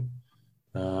 too.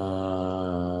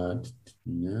 No,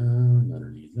 none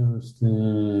of those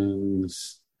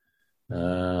things.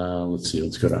 Let's see,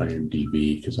 let's go to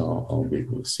IMDb because I'll be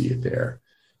able to see it there.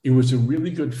 It was a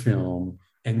really good film,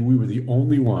 and we were the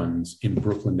only ones in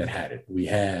Brooklyn that had it. We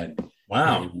had...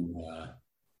 Wow.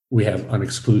 We have an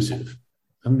exclusive.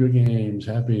 Hunger Games,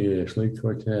 Happy-ish, Late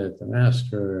Quartet, The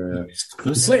Master.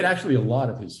 We played actually a lot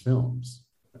of his films.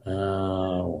 Why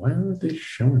aren't they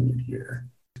showing it here?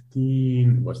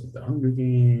 15, wasn't The Hunger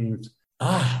Games?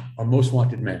 Our Most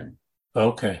Wanted Man.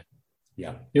 Okay.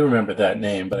 Yeah. You remember that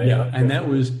name, but and that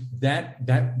was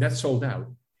that sold out.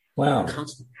 Wow.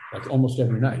 Constantly, like almost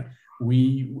every night. And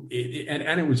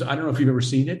it was, I don't know if you've ever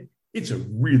seen it. It's a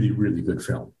really, really good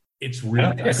film. It's really.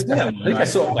 I think I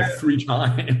saw it like 3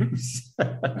 times.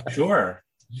 Sure.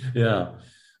 Yeah.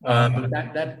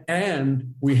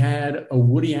 And we had a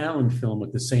Woody Allen film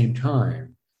at the same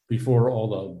time before all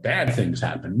the bad things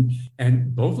happened.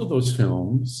 And both of those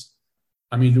films,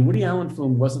 I mean, the Woody Allen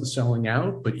film wasn't selling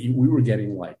out, but we were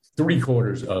getting like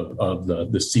 3/4 of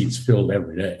the seats filled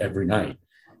every night.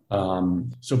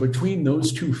 So between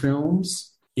those 2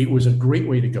 films, it was a great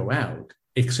way to go out,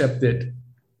 except that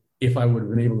if I would have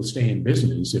been able to stay in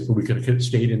business, if we could have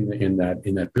stayed in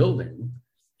that building,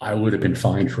 I would have been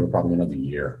fine for probably another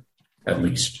year, at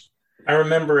least. I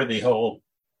remember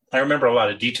a lot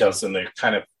of details, and they're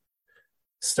kind of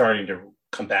starting to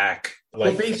come back.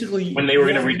 Like basically, when they were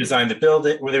going to redesign the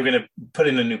building, where they were going to put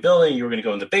in a new building, you were going to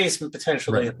go in the basement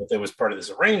potentially, right. But there was part of this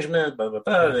arrangement, blah, blah,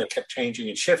 blah. They kept changing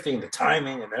and shifting the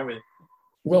timing and everything.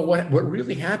 Well, what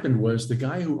really happened was the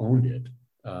guy who owned it,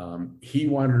 he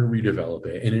wanted to redevelop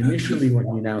it. And initially when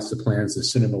he announced the plans, the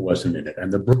cinema wasn't in it.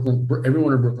 And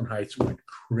everyone in Brooklyn Heights went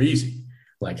crazy.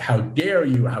 Like, how dare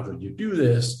you? How could you do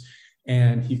this?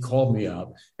 And he called me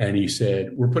up and he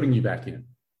said, we're putting you back in.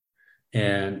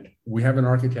 And we have an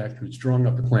architect who's drawing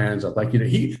up the plans. I'd like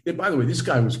you to, by the way, this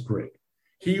guy was great.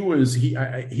 He was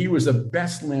the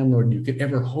best landlord you could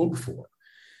ever hope for.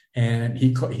 And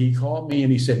he called me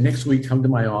and he said, next week, come to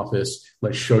my office.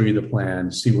 Let's show you the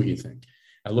plan. See what you think.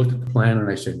 I looked at the plan and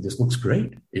I said, this looks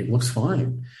great. It looks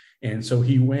fine. And so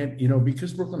he went,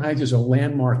 because Brooklyn Heights is a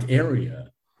landmark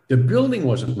area, the building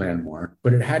wasn't landmark,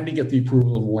 but it had to get the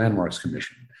approval of the Landmarks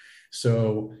Commission.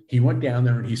 So he went down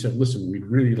there and he said, listen, we'd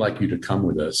really like you to come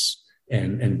with us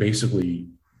and basically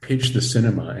pitch the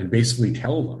cinema and basically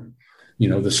tell them,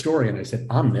 the story. And I said,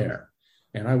 I'm there.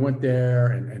 And I went there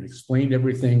and explained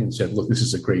everything and said, look, this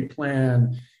is a great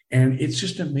plan. And it's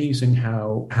just amazing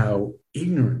how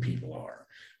ignorant people are.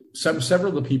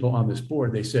 Several of the people on this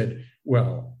board, they said,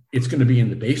 well, it's going to be in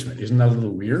the basement. Isn't that a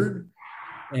little weird?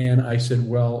 And I said,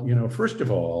 well, first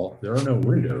of all, there are no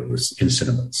windows in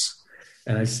cinemas.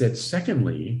 And I said,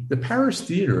 secondly, the Paris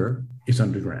Theater is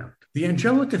underground. The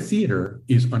Angelica Theater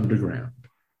is underground.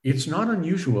 It's not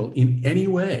unusual in any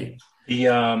way.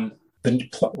 What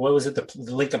was it?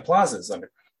 The Lincoln Plaza is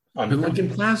underground. The Lincoln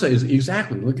Plaza is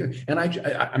exactly. And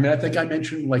I mean, I think I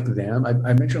mentioned like them.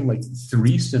 I mentioned like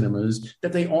 3 cinemas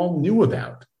that they all knew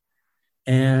about,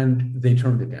 and they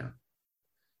turned it down.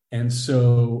 And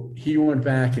so he went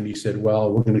back and he said, well,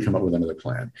 we're going to come up with another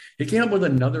plan. He came up with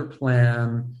another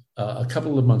plan a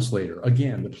couple of months later.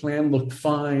 Again, the plan looked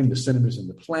fine. The cinema's in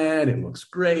the plan. It looks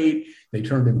great. They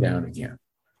turned him down again.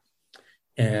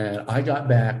 And I got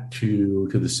back to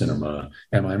the cinema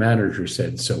and my manager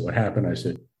said, so what happened? I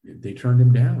said, they turned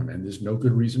him down and there's no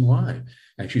good reason why.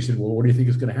 And she said, well, what do you think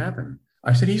is going to happen?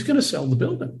 I said, he's going to sell the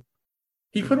building.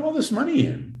 He put all this money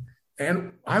in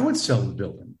and I would sell the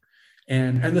building.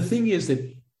 And the thing is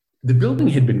that the building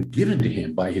had been given to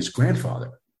him by his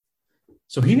grandfather.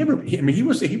 So he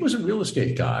was a real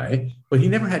estate guy, but he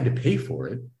never had to pay for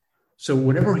it. So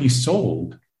whatever he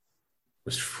sold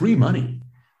was free money,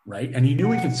 right? And he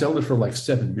knew he could sell it for like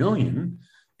 $7 million.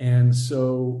 And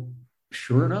so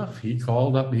sure enough, he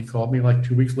called me like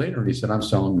 2 weeks later and he said, I'm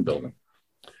selling the building.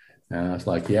 And I was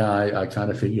like, yeah, I kind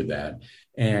of figured that.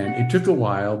 And it took a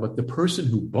while, but the person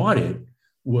who bought it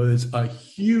was a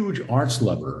huge arts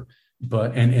lover.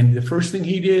 And the first thing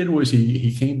he did was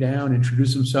he came down,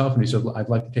 introduced himself, and he said, I'd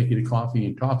like to take you to coffee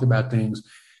and talk about things.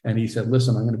 And he said,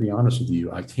 listen, I'm going to be honest with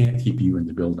you. I can't keep you in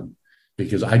the building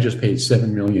because I just paid $7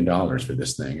 million for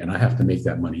this thing and I have to make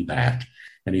that money back.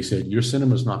 And he said, your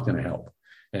cinema's not going to help.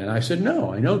 And I said,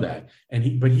 no, I know that.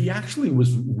 But he actually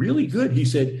was really good. He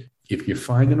said, if you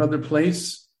find another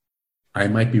place, I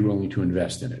might be willing to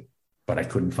invest in it. But I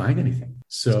couldn't find anything.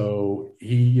 So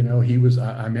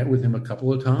I met with him a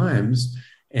couple of times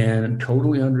and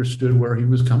totally understood where he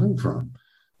was coming from,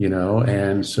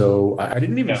 and so I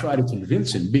didn't even try to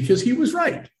convince him because he was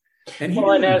right. And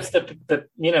as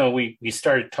we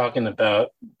started talking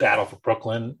about Battle for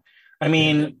Brooklyn, I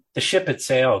mean, the ship had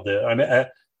sailed.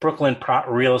 Brooklyn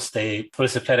real estate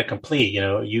was a fait accompli.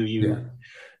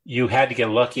 You had to get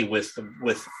lucky with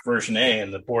version A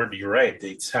and the board. You're right;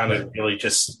 they sounded really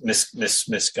just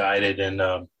misguided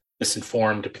and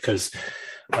misinformed because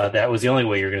that was the only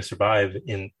way you're going to survive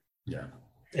in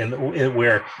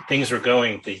where things were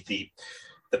going. The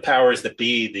powers that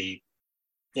be,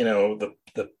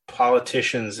 the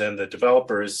politicians and the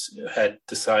developers had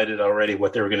decided already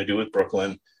what they were going to do with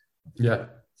Brooklyn. Yeah,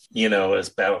 as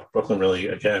Battle for Brooklyn really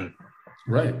again.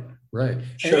 Right.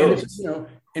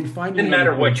 And finding didn't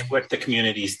matter what the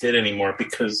communities did anymore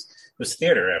because it was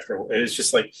theater after. It was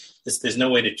just like there's no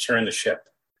way to turn the ship.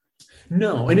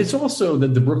 No, and it's also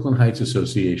that the Brooklyn Heights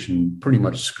Association pretty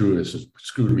much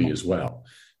screwed me as well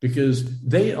because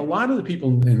a lot of the people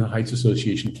in the Heights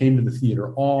Association came to the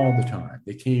theater all the time.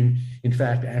 They came, in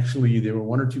fact, actually there were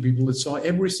one or two people that saw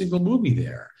every single movie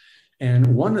there,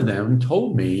 and one of them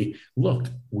told me, "Look,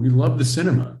 we love the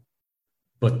cinema,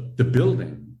 but the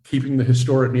building." Keeping the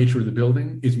historic nature of the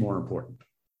building is more important.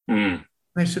 And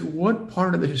I said, what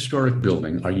part of the historic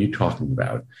building are you talking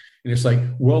about? And it's like,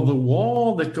 well, the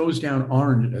wall that goes down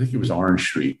Orange, I think it was Orange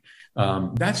Street,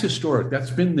 that's historic.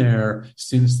 That's been there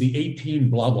since the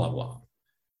 18 blah, blah, blah.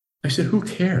 I said, who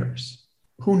cares?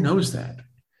 Who knows that?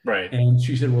 Right. And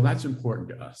she said, well, that's important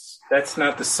to us. That's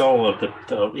not the soul of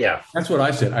the yeah. That's what I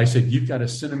said. I said, you've got a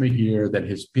cinema here that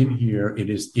has been here.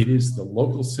 It is the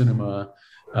local cinema.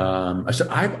 I said,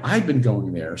 I've been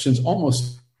going there since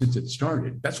it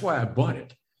started. That's why I bought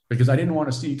it, because I didn't want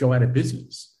to see it go out of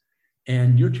business.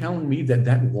 And you're telling me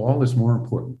that wall is more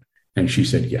important? And she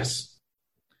said, yes.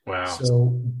 Wow.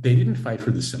 So they didn't fight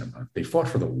for the cinema. They fought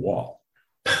for the wall,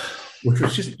 which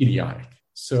was just idiotic.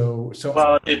 So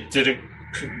well,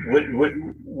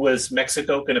 was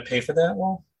Mexico going to pay for that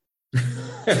wall?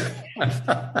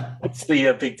 What's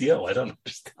the big deal? I don't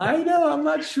understand. I know, I'm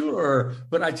not sure.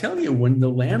 But I tell you, when the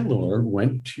landlord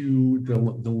went to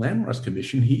the Landmarks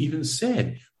Commission, he even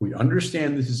said, we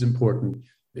understand this is important.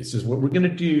 This is what we're going to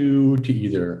do to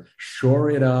either shore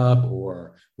it up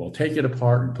or we'll take it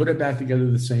apart and put it back together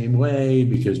the same way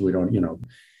because we don't,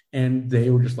 And they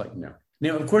were just like, no.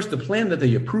 Now, of course, the plan that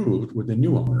they approved with the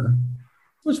new owner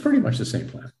was pretty much the same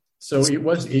plan. So it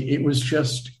was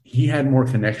just, he had more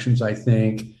connections, I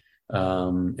think,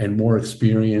 and more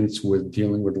experience with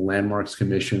dealing with the Landmarks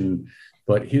Commission,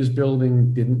 but his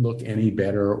building didn't look any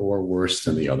better or worse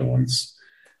than the other ones.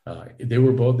 They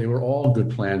were all good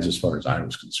plans as far as I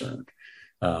was concerned.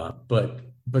 But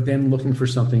then looking for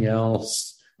something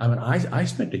else, I mean, I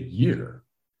spent a year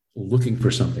looking for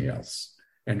something else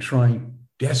and trying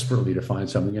desperately to find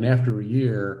something. And after a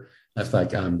year, I was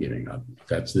like, I'm giving up.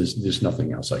 There's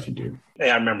nothing else I can do.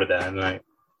 Yeah, I remember that.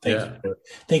 And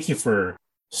thank you for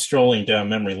strolling down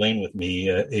memory lane with me,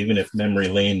 even if memory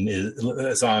lane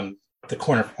is on the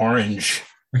corner of Orange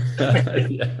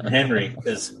Henry,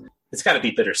 because it's got to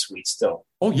be bittersweet still.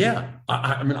 Oh, yeah.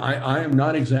 I mean, I am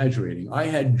not exaggerating. I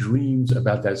had dreams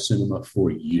about that cinema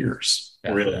for years.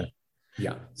 Really? That.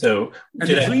 Yeah. So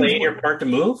did that play in your part to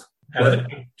move?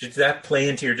 Did that play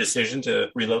into your decision to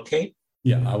relocate?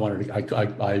 Yeah, I wanted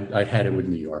to. I had it with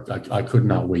New York. I could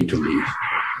not wait to leave.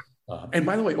 And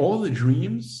by the way, all the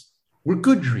dreams were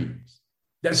good dreams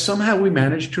that somehow we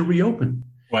managed to reopen.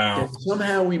 Wow! That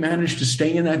somehow we managed to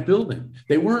stay in that building.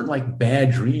 They weren't like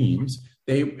bad dreams.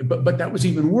 But that was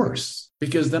even worse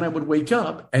because then I would wake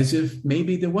up as if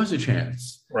maybe there was a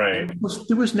chance. Right.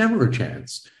 There was never a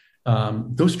chance.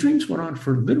 Those dreams went on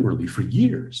for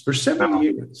years, for several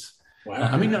years. Wow.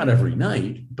 I mean, not every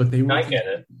night, but they were. I get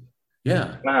it.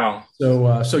 Yeah. Wow.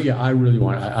 So yeah, I really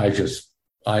want.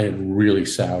 I had really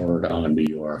soured on New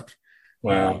York.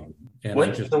 Wow. And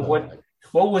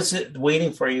what was it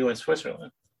waiting for you in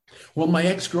Switzerland? Well, my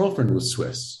ex-girlfriend was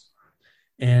Swiss.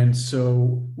 And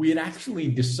so we had actually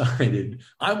decided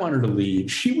I wanted to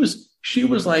leave. She was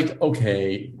like,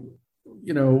 okay,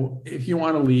 if you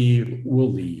want to leave,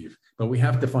 we'll leave. But we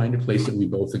have to find a place that we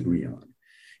both agree on.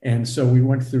 And so we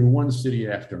went through one city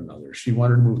after another. She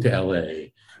wanted to move to LA.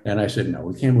 And I said, no,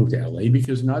 we can't move to LA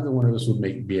because neither one of us would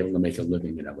be able to make a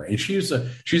living in LA. And she's a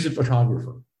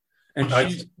photographer. And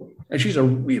she's a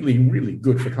really, really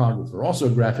good photographer, also a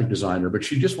graphic designer, but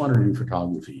she just wanted to do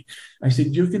photography. I said,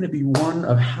 you're going to be one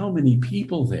of how many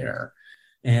people there?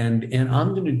 And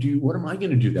I'm going to do, what am I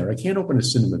going to do there? I can't open a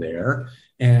cinema there.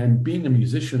 And being a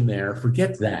musician there,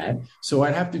 forget that. So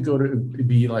I'd have to go to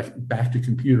be like back to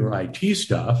computer IT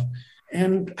stuff.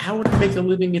 And how would I make a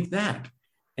living at that?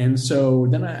 And so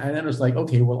then I was like,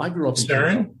 okay, well, I grew up in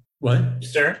Lucerne. What?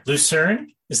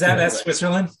 Lucerne? Is that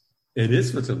Switzerland? It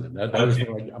is Switzerland. That was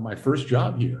like my first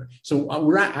job here. So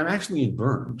I'm actually in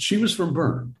Bern. She was from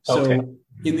Bern. So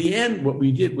in the end, what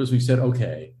we did was we said,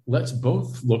 okay, let's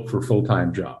both look for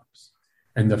full-time jobs.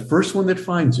 And the first one that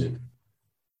finds it,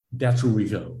 that's where we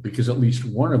go, because at least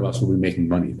one of us will be making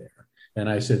money there. And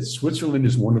I said, Switzerland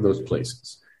is one of those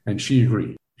places. And she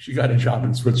agreed. She got a job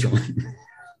in Switzerland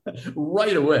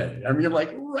right away. I mean,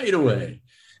 like right away.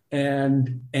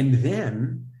 And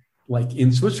then, like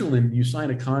in Switzerland, you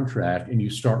sign a contract and you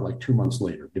start like 2 months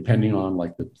later, depending on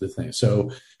like the thing.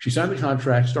 So she signed the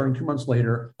contract starting 2 months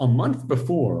later. A month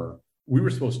before we were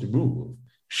supposed to move,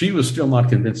 she was still not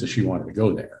convinced that she wanted to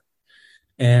go there.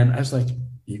 And I was like,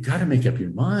 you got to make up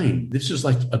your mind. This is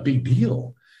like a big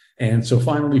deal. And so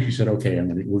finally she said, okay,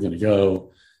 we're going to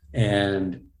go.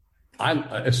 And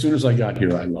as soon as I got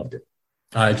here, I loved it.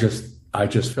 I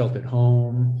just felt at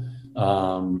home.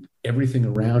 Everything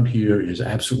around here is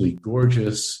absolutely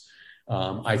gorgeous.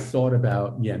 I thought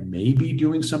about, maybe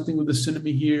doing something with the cinema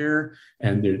here.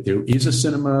 And there is a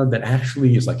cinema that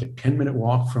actually is like a 10-minute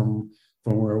walk from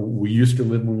where we used to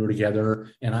live when we were together.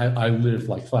 And I live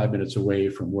like 5 minutes away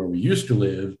from where we used to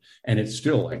live. And it's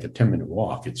still like a 10-minute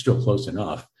walk. It's still close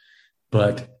enough.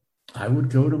 But I would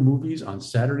go to movies on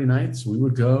Saturday nights. We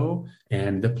would go,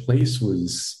 and the place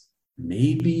was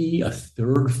maybe a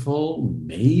third full,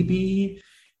 maybe.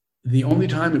 The only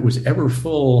time it was ever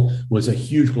full was a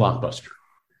huge blockbuster.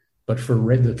 But for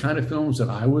the kind of films that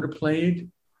I would have played,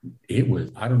 it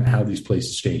was, I don't know how these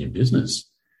places stayed in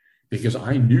business, because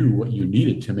I knew what you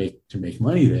needed to make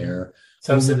money there.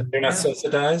 So they're not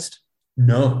subsidized?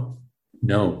 No,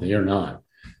 they are not.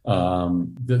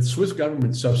 The Swiss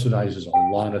government subsidizes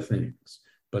a lot of things,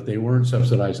 but they weren't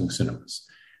subsidizing cinemas.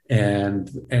 And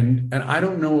I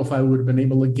don't know if I would have been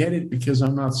able to get it because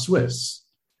I'm not Swiss,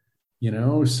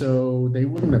 so they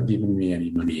wouldn't have given me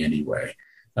any money anyway.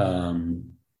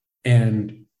 And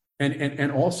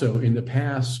also in the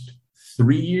past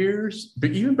 3 years,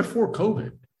 but even before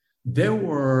COVID, there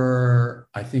were,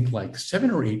 I think, like 7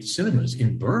 or 8 cinemas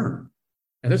in Bern.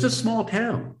 And it's a small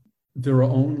town. There are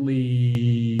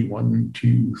only 1,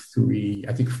 2, 3,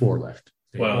 I think 4 left.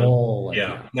 Well,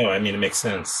 no, I mean, it makes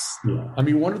sense. Yeah. I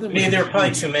mean, one of them. There are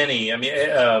probably too many. I mean,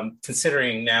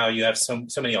 considering now you have so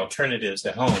many alternatives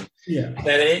at home. Yeah.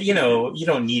 That you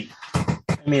don't need.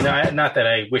 I mean, not that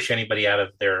I wish anybody out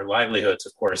of their livelihoods,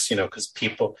 of course, because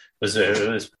people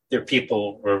there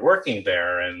people were working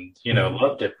there and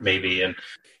loved it maybe and.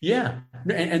 Yeah,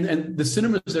 and the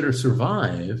cinemas that are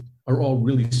survived are all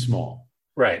really small.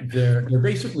 Right. They're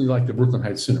basically like the Brooklyn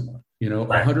Heights Cinema.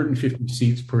 150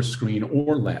 seats per screen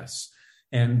or less.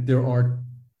 And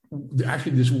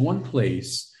there's one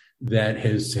place that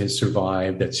has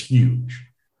survived that's huge.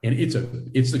 And it's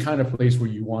the kind of place where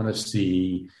you want to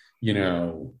see,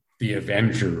 the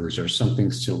Avengers or something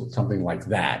like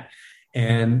that.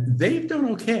 And they've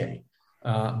done okay,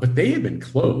 but they have been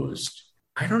closed.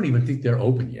 I don't even think they're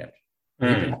open yet.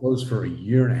 They've been closed for a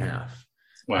year and a half.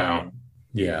 Wow.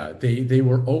 Yeah, they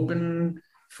were open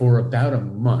for about a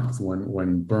month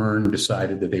when Bern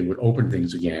decided that they would open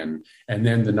things again, and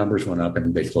then the numbers went up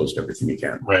and they closed everything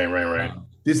again. Right.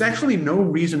 There's actually no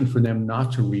reason for them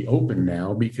not to reopen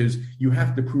now, because you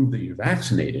have to prove that you're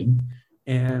vaccinated,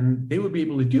 and they would be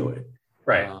able to do it.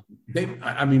 Right. The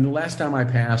last time I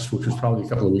passed, which was probably a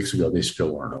couple of weeks ago, they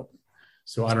still weren't open.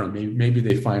 So I don't know, maybe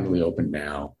they finally opened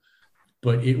now.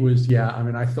 But it was,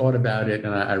 I thought about it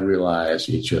and I realized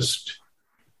it's just,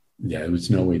 there was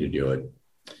no way to do it.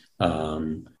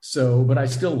 But I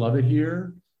still love it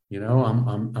here.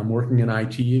 I'm working in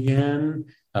IT again.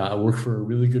 I work for a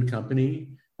really good company,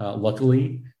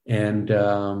 luckily. And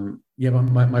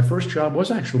but my first job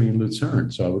was actually in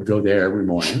Lucerne. So I would go there every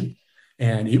morning,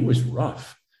 and it was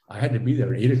rough. I had to be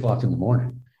there at 8:00 in the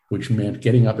morning, which meant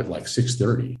getting up at like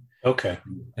 6:30. Okay.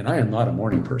 And I am not a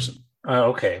morning person.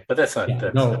 Okay, but that's not.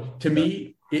 To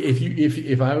me,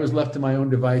 if I was left to my own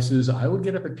devices, I would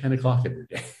get up at 10:00 every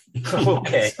day.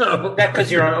 Okay, so, that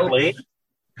because you're on late.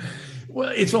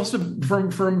 Well, it's also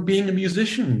from being a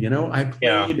musician.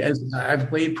 I've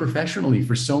played professionally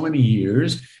for so many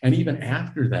years, and even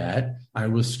after that, I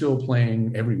was still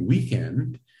playing every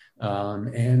weekend.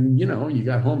 And you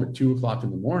got home at 2:00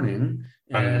 in the morning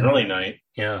on an early night.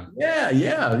 Yeah.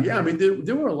 I mean,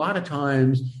 there were a lot of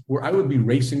times where I would be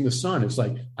racing the sun. It's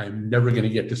like, I'm never going to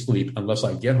get to sleep unless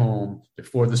I get home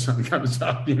before the sun comes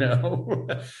up, and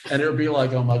it would be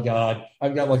like, oh my God,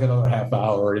 I've got like another half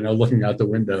hour, looking out the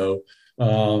window.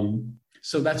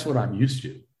 So that's what I'm used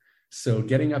to. So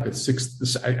getting up at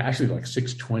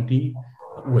 6:20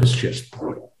 was just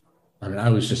brutal. I mean, I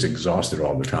was just exhausted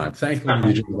all the time.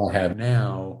 Thankfully, the job I have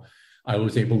now, I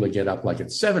was able to get up like at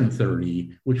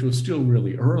 7:30, which was still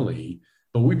really early,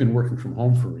 but we've been working from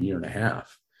home for a year and a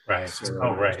half. Right. So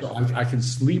I can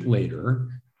sleep later,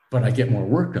 but I get more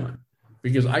work done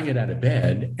because I get out of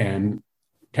bed and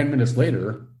 10 minutes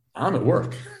later, I'm at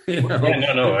work.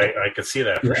 Yeah, no, I could see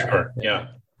that for sure. Yeah,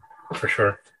 for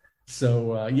sure.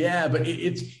 So, but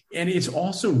it's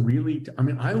also really, I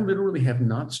mean, I literally have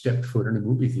not stepped foot in a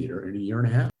movie theater in a year and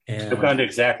a half. And I've gone to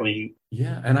exactly.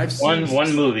 Yeah. And I've seen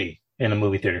one movie in a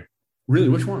movie theater. Really?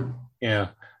 Which one? Yeah.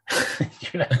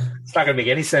 It's not going to make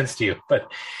any sense to you, but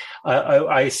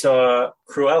I saw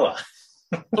Cruella.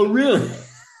 Oh, really?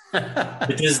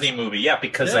 The Disney movie. Yeah,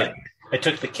 because I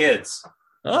took the kids.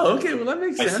 Oh, okay. Well, that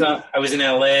makes sense. I was in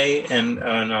LA and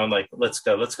I'm like, let's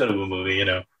go to a movie,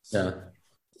 Yeah.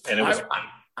 And it was.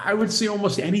 I would see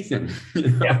almost anything.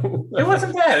 Yeah, it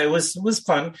wasn't bad. It was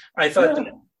fun. I thought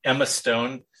Emma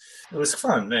Stone. It was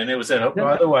fun, and it was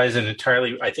otherwise an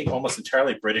almost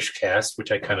entirely British cast,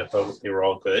 which I kind of thought they were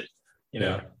all good.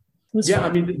 It was fun. I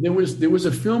mean, there was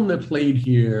a film that played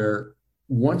here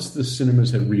once the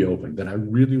cinemas had reopened that I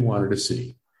really wanted to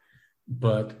see.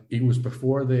 But it was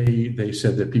before they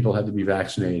said that people had to be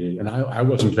vaccinated, and I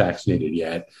wasn't vaccinated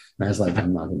yet. And I was like,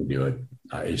 I'm not going to do it.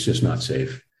 It's just not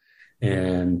safe.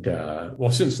 And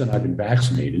since then I've been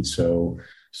vaccinated, so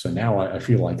now I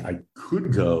feel like I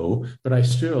could go, but I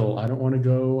don't want to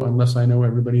go unless I know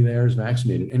everybody there is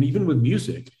vaccinated. And even with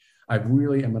music, I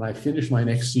finished my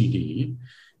next CD,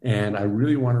 and I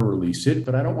really want to release it,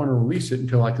 but I don't want to release it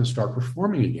until I can start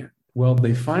performing again. Well,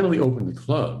 they finally opened the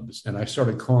clubs, and I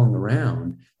started calling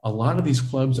around. A lot of these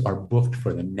clubs are booked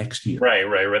for the next year. Right.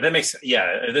 That makes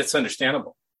that's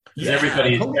understandable. Yeah,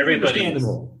 Everybody,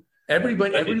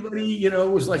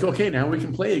 was like, okay, now we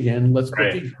can play again. Let's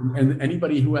book it. And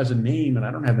anybody who has a name, and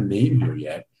I don't have a name here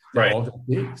yet, they all got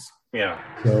gigs. Yeah.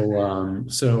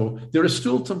 So there are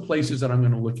still some places that I'm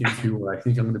going to look into where I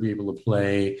think I'm going to be able to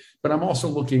play, but I'm also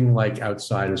looking like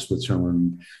outside of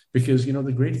Switzerland because,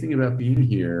 the great thing about being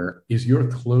here is you're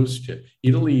close to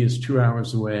Italy is 2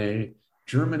 hours away.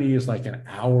 Germany is like an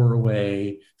hour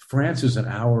away. France is an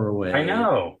hour away. I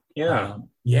know. Yeah.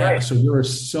 So there are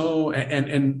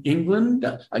and England,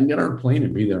 I can get on a plane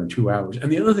and be there in 2 hours.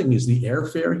 And the other thing is the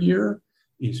airfare here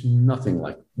is nothing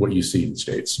like what you see in the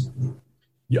States.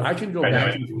 Yeah, I can go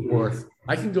back and forth.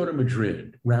 I can go to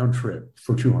Madrid round trip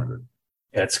for $200.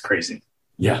 That's crazy.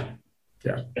 Yeah.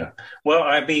 Well,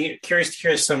 I'd be curious to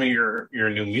hear some of your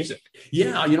new music.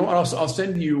 Yeah, you know what? I'll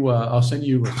send you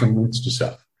some links to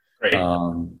stuff. Great.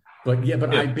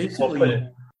 I basically,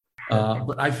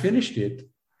 but I finished it.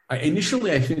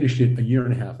 Initially, I finished it a year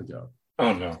and a half ago.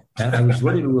 Oh no! And I was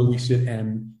ready to release it,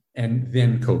 and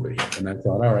then COVID hit, and I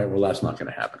thought, all right, well, that's not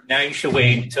going to happen. Now you should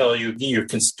wait until you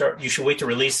can start. You should wait to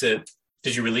release it.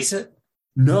 Did you release it?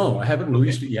 No, I haven't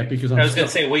released it yet because I was going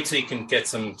to say wait till you can get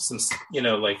some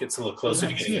like it's a little closer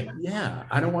to getting it. Yeah,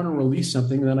 I don't want to release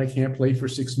something that I can't play for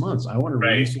 6 months. I want to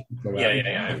release it.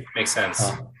 Yeah, makes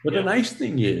sense. But the nice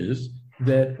thing is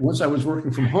that once I was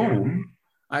working from home,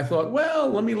 I thought, well,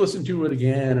 let me listen to it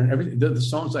again. And everything. The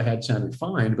songs I had sounded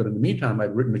fine, but in the meantime,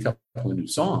 I'd written a couple of new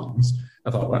songs.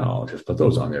 I thought, well, I'll just put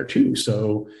those on there too.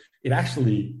 So it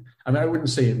actually, I wouldn't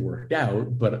say it worked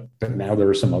out, but now there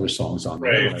are some other songs on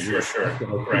there. Right, sure.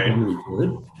 Right. Really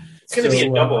good. It's going to be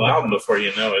a double album before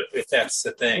you know it, if that's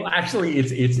the thing. Well, actually,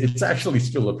 it's actually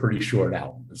still a pretty short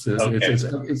album.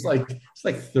 It's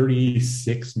like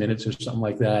 36 minutes or something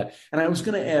like that. And I was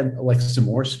going to add like some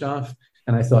more stuff.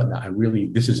 And I thought,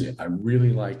 this is it. I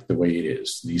really like the way it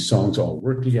is. These songs all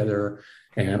work together,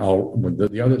 and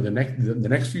the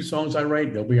next few songs I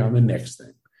write, they'll be on the next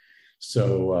thing.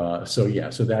 So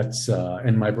that's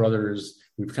and my brothers,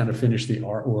 we've kind of finished the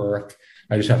artwork.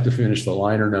 I just have to finish the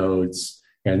liner notes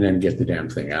and then get the damn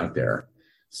thing out there.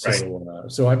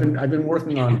 So I've been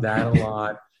working on that a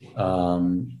lot.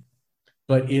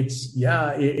 But it's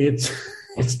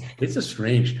a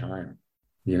strange time.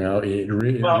 It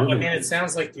really. I mean, it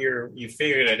sounds like you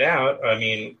figured it out. I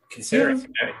mean, considering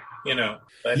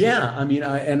But, I mean,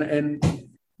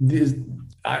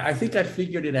 I think I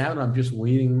figured it out. I'm just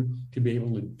waiting to be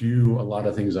able to do a lot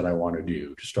of things that I want to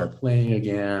do, to start playing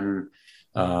again,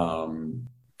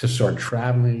 to start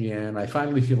traveling again. I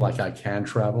finally feel like I can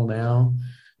travel now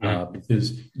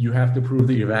because you have to prove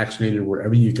that you're vaccinated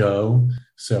wherever you go.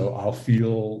 So I'll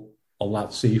feel a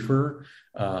lot safer.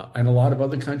 And a lot of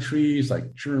other countries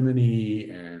like Germany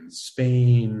and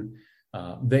Spain,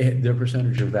 their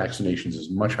percentage of vaccinations is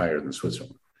much higher than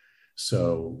Switzerland.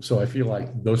 So I feel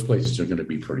like those places are going to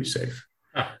be pretty safe.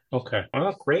 Okay.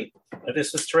 Well, great.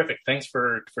 This is terrific. Thanks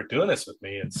for doing this with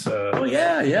me. It's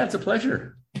it's a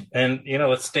pleasure. And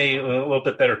let's stay a little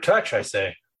bit better touch, I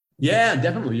say. Yeah,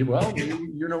 definitely. Well,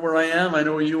 you know where I am. I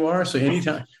know where you are. So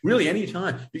anytime,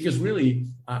 because really,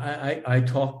 I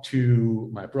talk to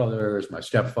my brothers, my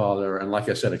stepfather, and like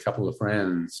I said, a couple of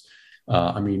friends.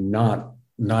 I mean, not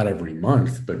every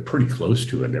month, but pretty close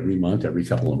to it every month, every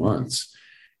couple of months.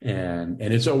 And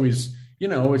it's always,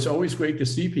 it's always great to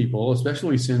see people,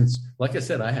 especially since, like I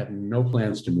said, I have no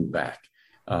plans to move back.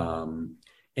 And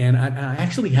I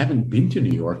actually haven't been to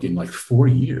New York in like 4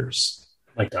 years.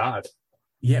 My God.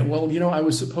 Yeah, well, I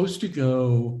was supposed to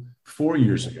go 4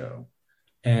 years ago,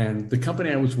 and the company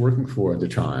I was working for at the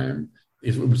time,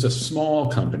 it was a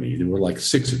small company. There were like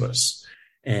 6 of us,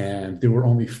 and there were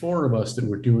only 4 of us that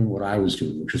were doing what I was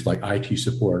doing, which was like IT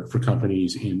support for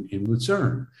companies in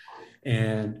Lucerne.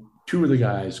 And 2 of the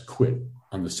guys quit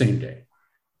on the same day,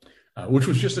 which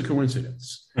was just a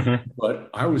coincidence. Mm-hmm. But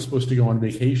I was supposed to go on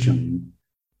vacation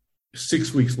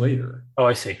 6 weeks later. Oh,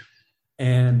 I see.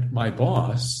 And my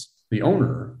boss, the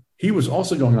owner, he was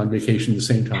also going on vacation the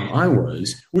same time I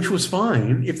was, which was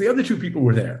fine if the other 2 people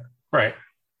were there. Right.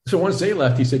 So once they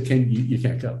left, he said, "Ken, you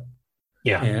can't go."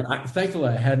 Yeah. And thankfully,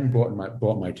 I hadn't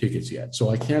bought my tickets yet, so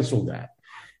I canceled that.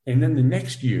 And then the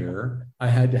next year, I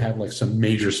had to have like some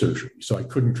major surgery, so I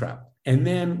couldn't travel. And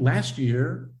then last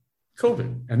year,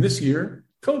 COVID, and this year,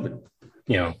 COVID.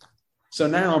 Yeah. So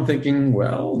now I'm thinking,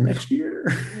 well, next year,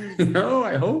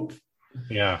 I hope.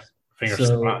 Yeah.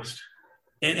 Fingers crossed.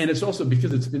 And it's also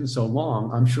because it's been so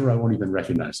long, I'm sure I won't even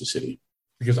recognize the city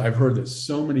because I've heard that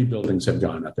so many buildings have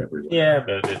gone up everywhere. Yeah,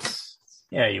 but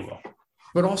you will.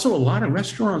 But also a lot of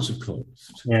restaurants have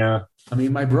closed. Yeah. I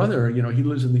mean, my brother, he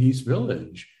lives in the East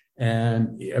Village.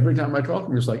 And every time I talk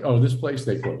to him, it's like, oh, this place,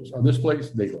 they closed. Oh, this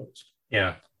place, they closed.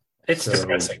 Yeah. It's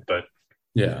depressing, but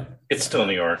yeah, it's still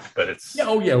New York, but it's. Yeah,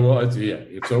 well,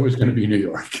 it's always going to be New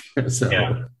York.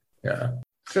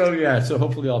 So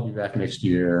hopefully I'll be back next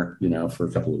year, for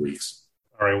a couple of weeks.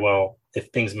 All right. Well, if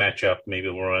things match up, maybe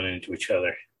we'll run into each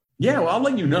other. Yeah, well, I'll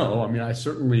let you know. I mean, I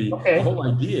certainly, the whole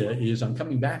idea is I'm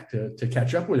coming back to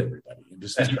catch up with everybody and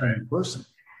just see them in person.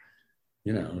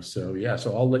 So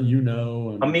I'll let you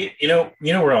know. I'll meet,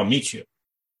 where I'll meet you.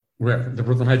 Where? The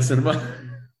Brooklyn Heights Cinema?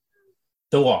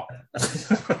 The Wall.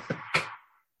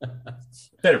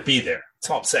 Better be there. That's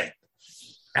all I'm saying.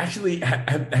 Actually,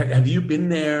 have you been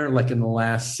there like in the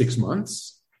last 6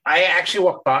 months? I actually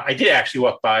walked by. I did actually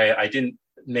walk by. I didn't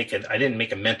make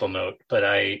a mental note, but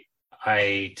I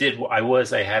did.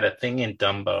 I had a thing in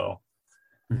Dumbo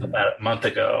about a month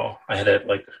ago. I had a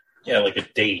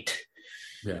date.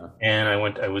 Yeah. And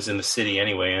I was in the city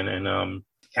anyway. And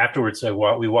afterwards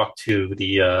we walked to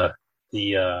the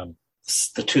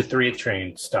 2-3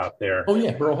 train stop there. Oh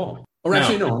yeah. Borough Hall. Or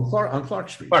actually, no, on Clark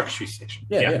Street. Clark Street Station.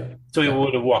 Yeah. So we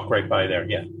would have walked right by there.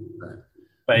 Yeah.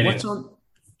 Right.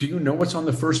 Do you know what's on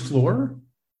the first floor?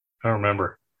 I don't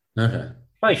remember. Okay.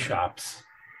 Probably shops.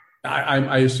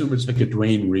 I assume it's like a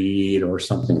Dwayne Reed or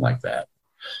something like that.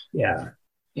 Yeah.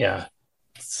 Yeah.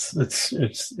 It's I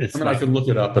mean, I could look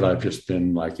it up, but I've just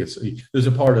been like, there's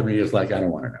a part of me is like, I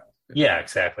don't want to know. Yeah,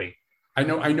 exactly. I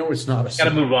know it's not a. Got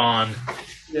to move on.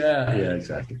 Yeah,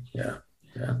 exactly. Yeah.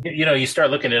 You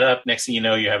start looking it up. Next thing you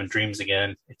know, you're having dreams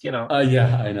again. Yeah,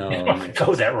 I know. You don't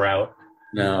go that route.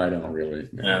 No, I don't really.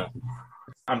 No.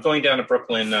 I'm going down to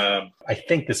Brooklyn. I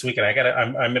think this weekend.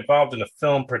 I'm involved in a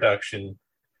film production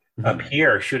up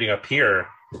here, shooting up here.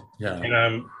 Yeah.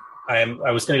 And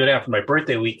I was going to go down for my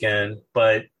birthday weekend,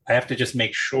 but I have to just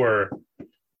make sure.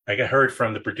 I got heard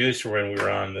from the producer when we were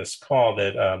on this call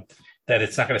that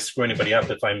it's not going to screw anybody up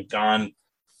if I'm gone,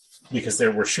 because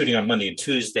we're shooting on Monday and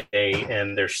Tuesday,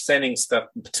 and they're sending stuff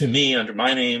to me under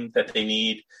my name that they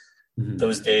need.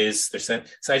 those days. So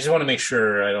I just want to make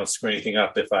sure I don't screw anything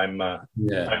up if I'm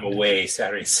away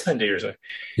Saturday, Sunday or something.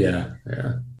 Yeah.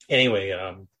 Anyway,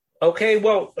 okay.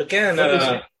 Well, again,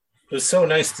 it was so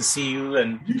nice to see you,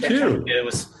 and you too.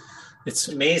 It's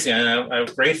amazing. And I'm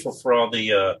grateful for all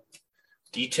the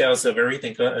details of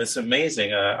everything. It's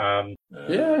amazing. But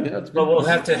we'll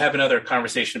have to have another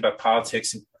conversation about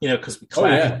politics, because we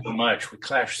clash so much. We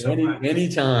clash so much.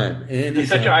 Anytime.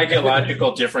 Such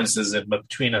ideological differences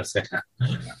between us.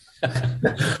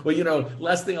 Well,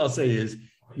 last thing I'll say is,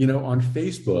 on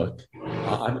Facebook,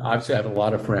 obviously I have a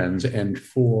lot of friends, and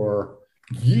for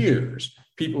years,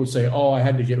 people would say, "Oh, I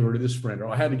had to get rid of this friend," or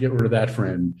 "I had to get rid of that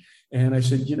friend." And I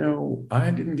said,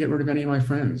 I didn't get rid of any of my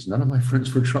friends. None of my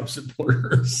friends were Trump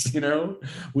supporters. We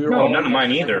were none of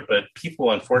mine either. But people,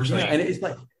 unfortunately, and it's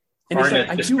like,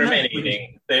 aren't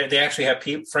discriminating. They actually have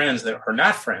friends that are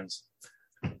not friends.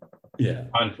 Yeah,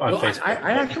 on Facebook.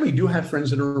 I actually do have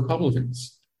friends that are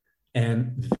Republicans,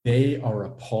 and they are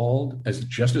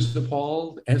just as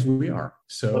appalled as we are.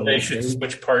 So they should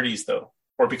switch parties, though,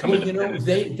 or become independent.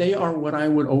 They are what I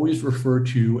would always refer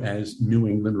to as New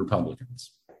England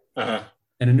Republicans. Uh-huh.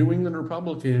 And a New England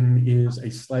Republican is a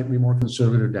slightly more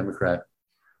conservative Democrat.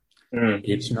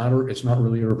 It's not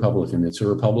really a Republican. It's a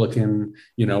Republican,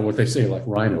 what they say, like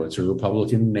Rhino. It's a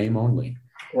Republican name only.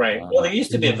 Right. Well, there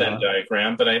used to be a Venn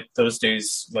diagram, but those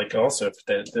days, also,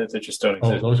 they just don't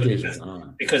exist. Those days are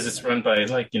gone. Because it's run by,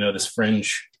 this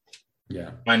fringe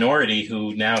minority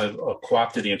who now have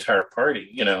co-opted the entire party,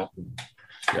 Yeah.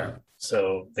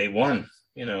 So they won.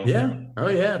 Yeah. Oh,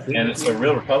 yeah. And so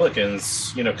real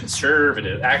Republicans,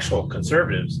 actual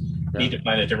conservatives need to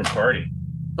find a different party.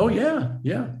 Oh, yeah.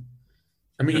 Yeah.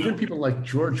 I mean, even people like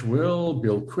George Will,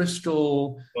 Bill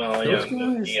Kristol. Well, those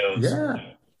guys.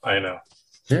 I know.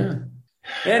 Yeah.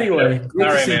 Anyway. All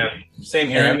right, man. Same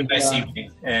here. Have a nice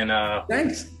evening. And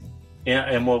thanks. Yeah.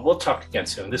 And we'll talk again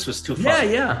soon. This was too fun.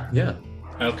 Yeah.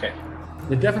 Okay.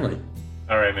 Yeah, definitely.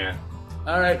 All right, man.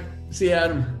 All right. See you,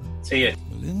 Adam. See you.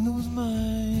 Linda was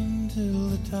mine till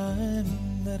the time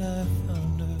that I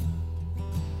found her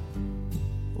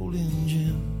holding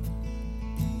Jim,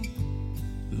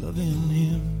 loving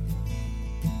him.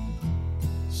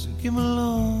 So give me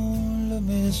along, love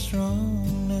me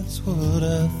strong, that's what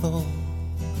I thought.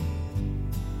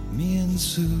 Me and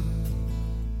Sue,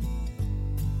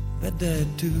 that dad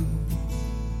too.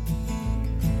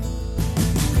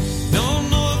 Don't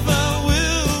know if I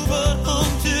will, but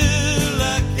until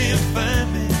I can find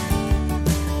me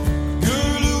a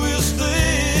girl who will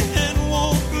stay and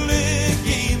won't play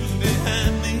games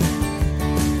behind me,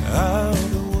 I'll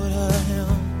do what I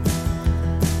am,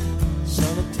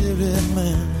 solitary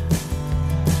man,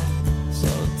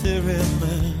 solitary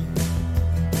man.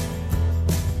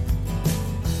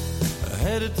 I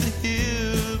had it to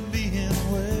hear being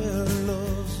where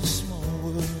love's a small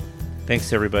world.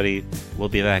 Thanks, everybody. We'll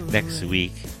be back next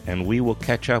week, and we will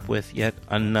catch up with yet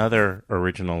another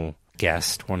original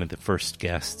guest, one of the first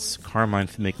guests, Carmine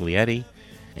Famiglietti,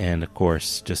 and, of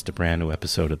course, just a brand new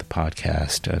episode of the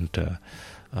podcast. And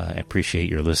I appreciate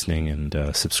your listening and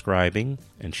subscribing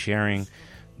and sharing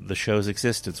the show's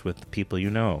existence with the people you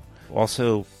know.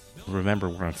 Also, remember,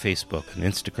 we're on Facebook and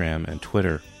Instagram and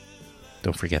Twitter.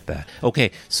 Don't forget that.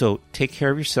 Okay, so take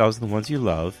care of yourselves and the ones you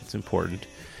love. It's important.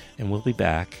 And we'll be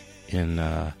back in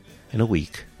a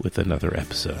week with another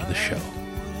episode of the show.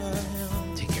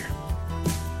 Take care.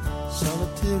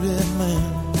 Solitary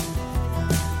man,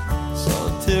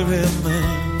 solitary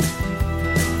man.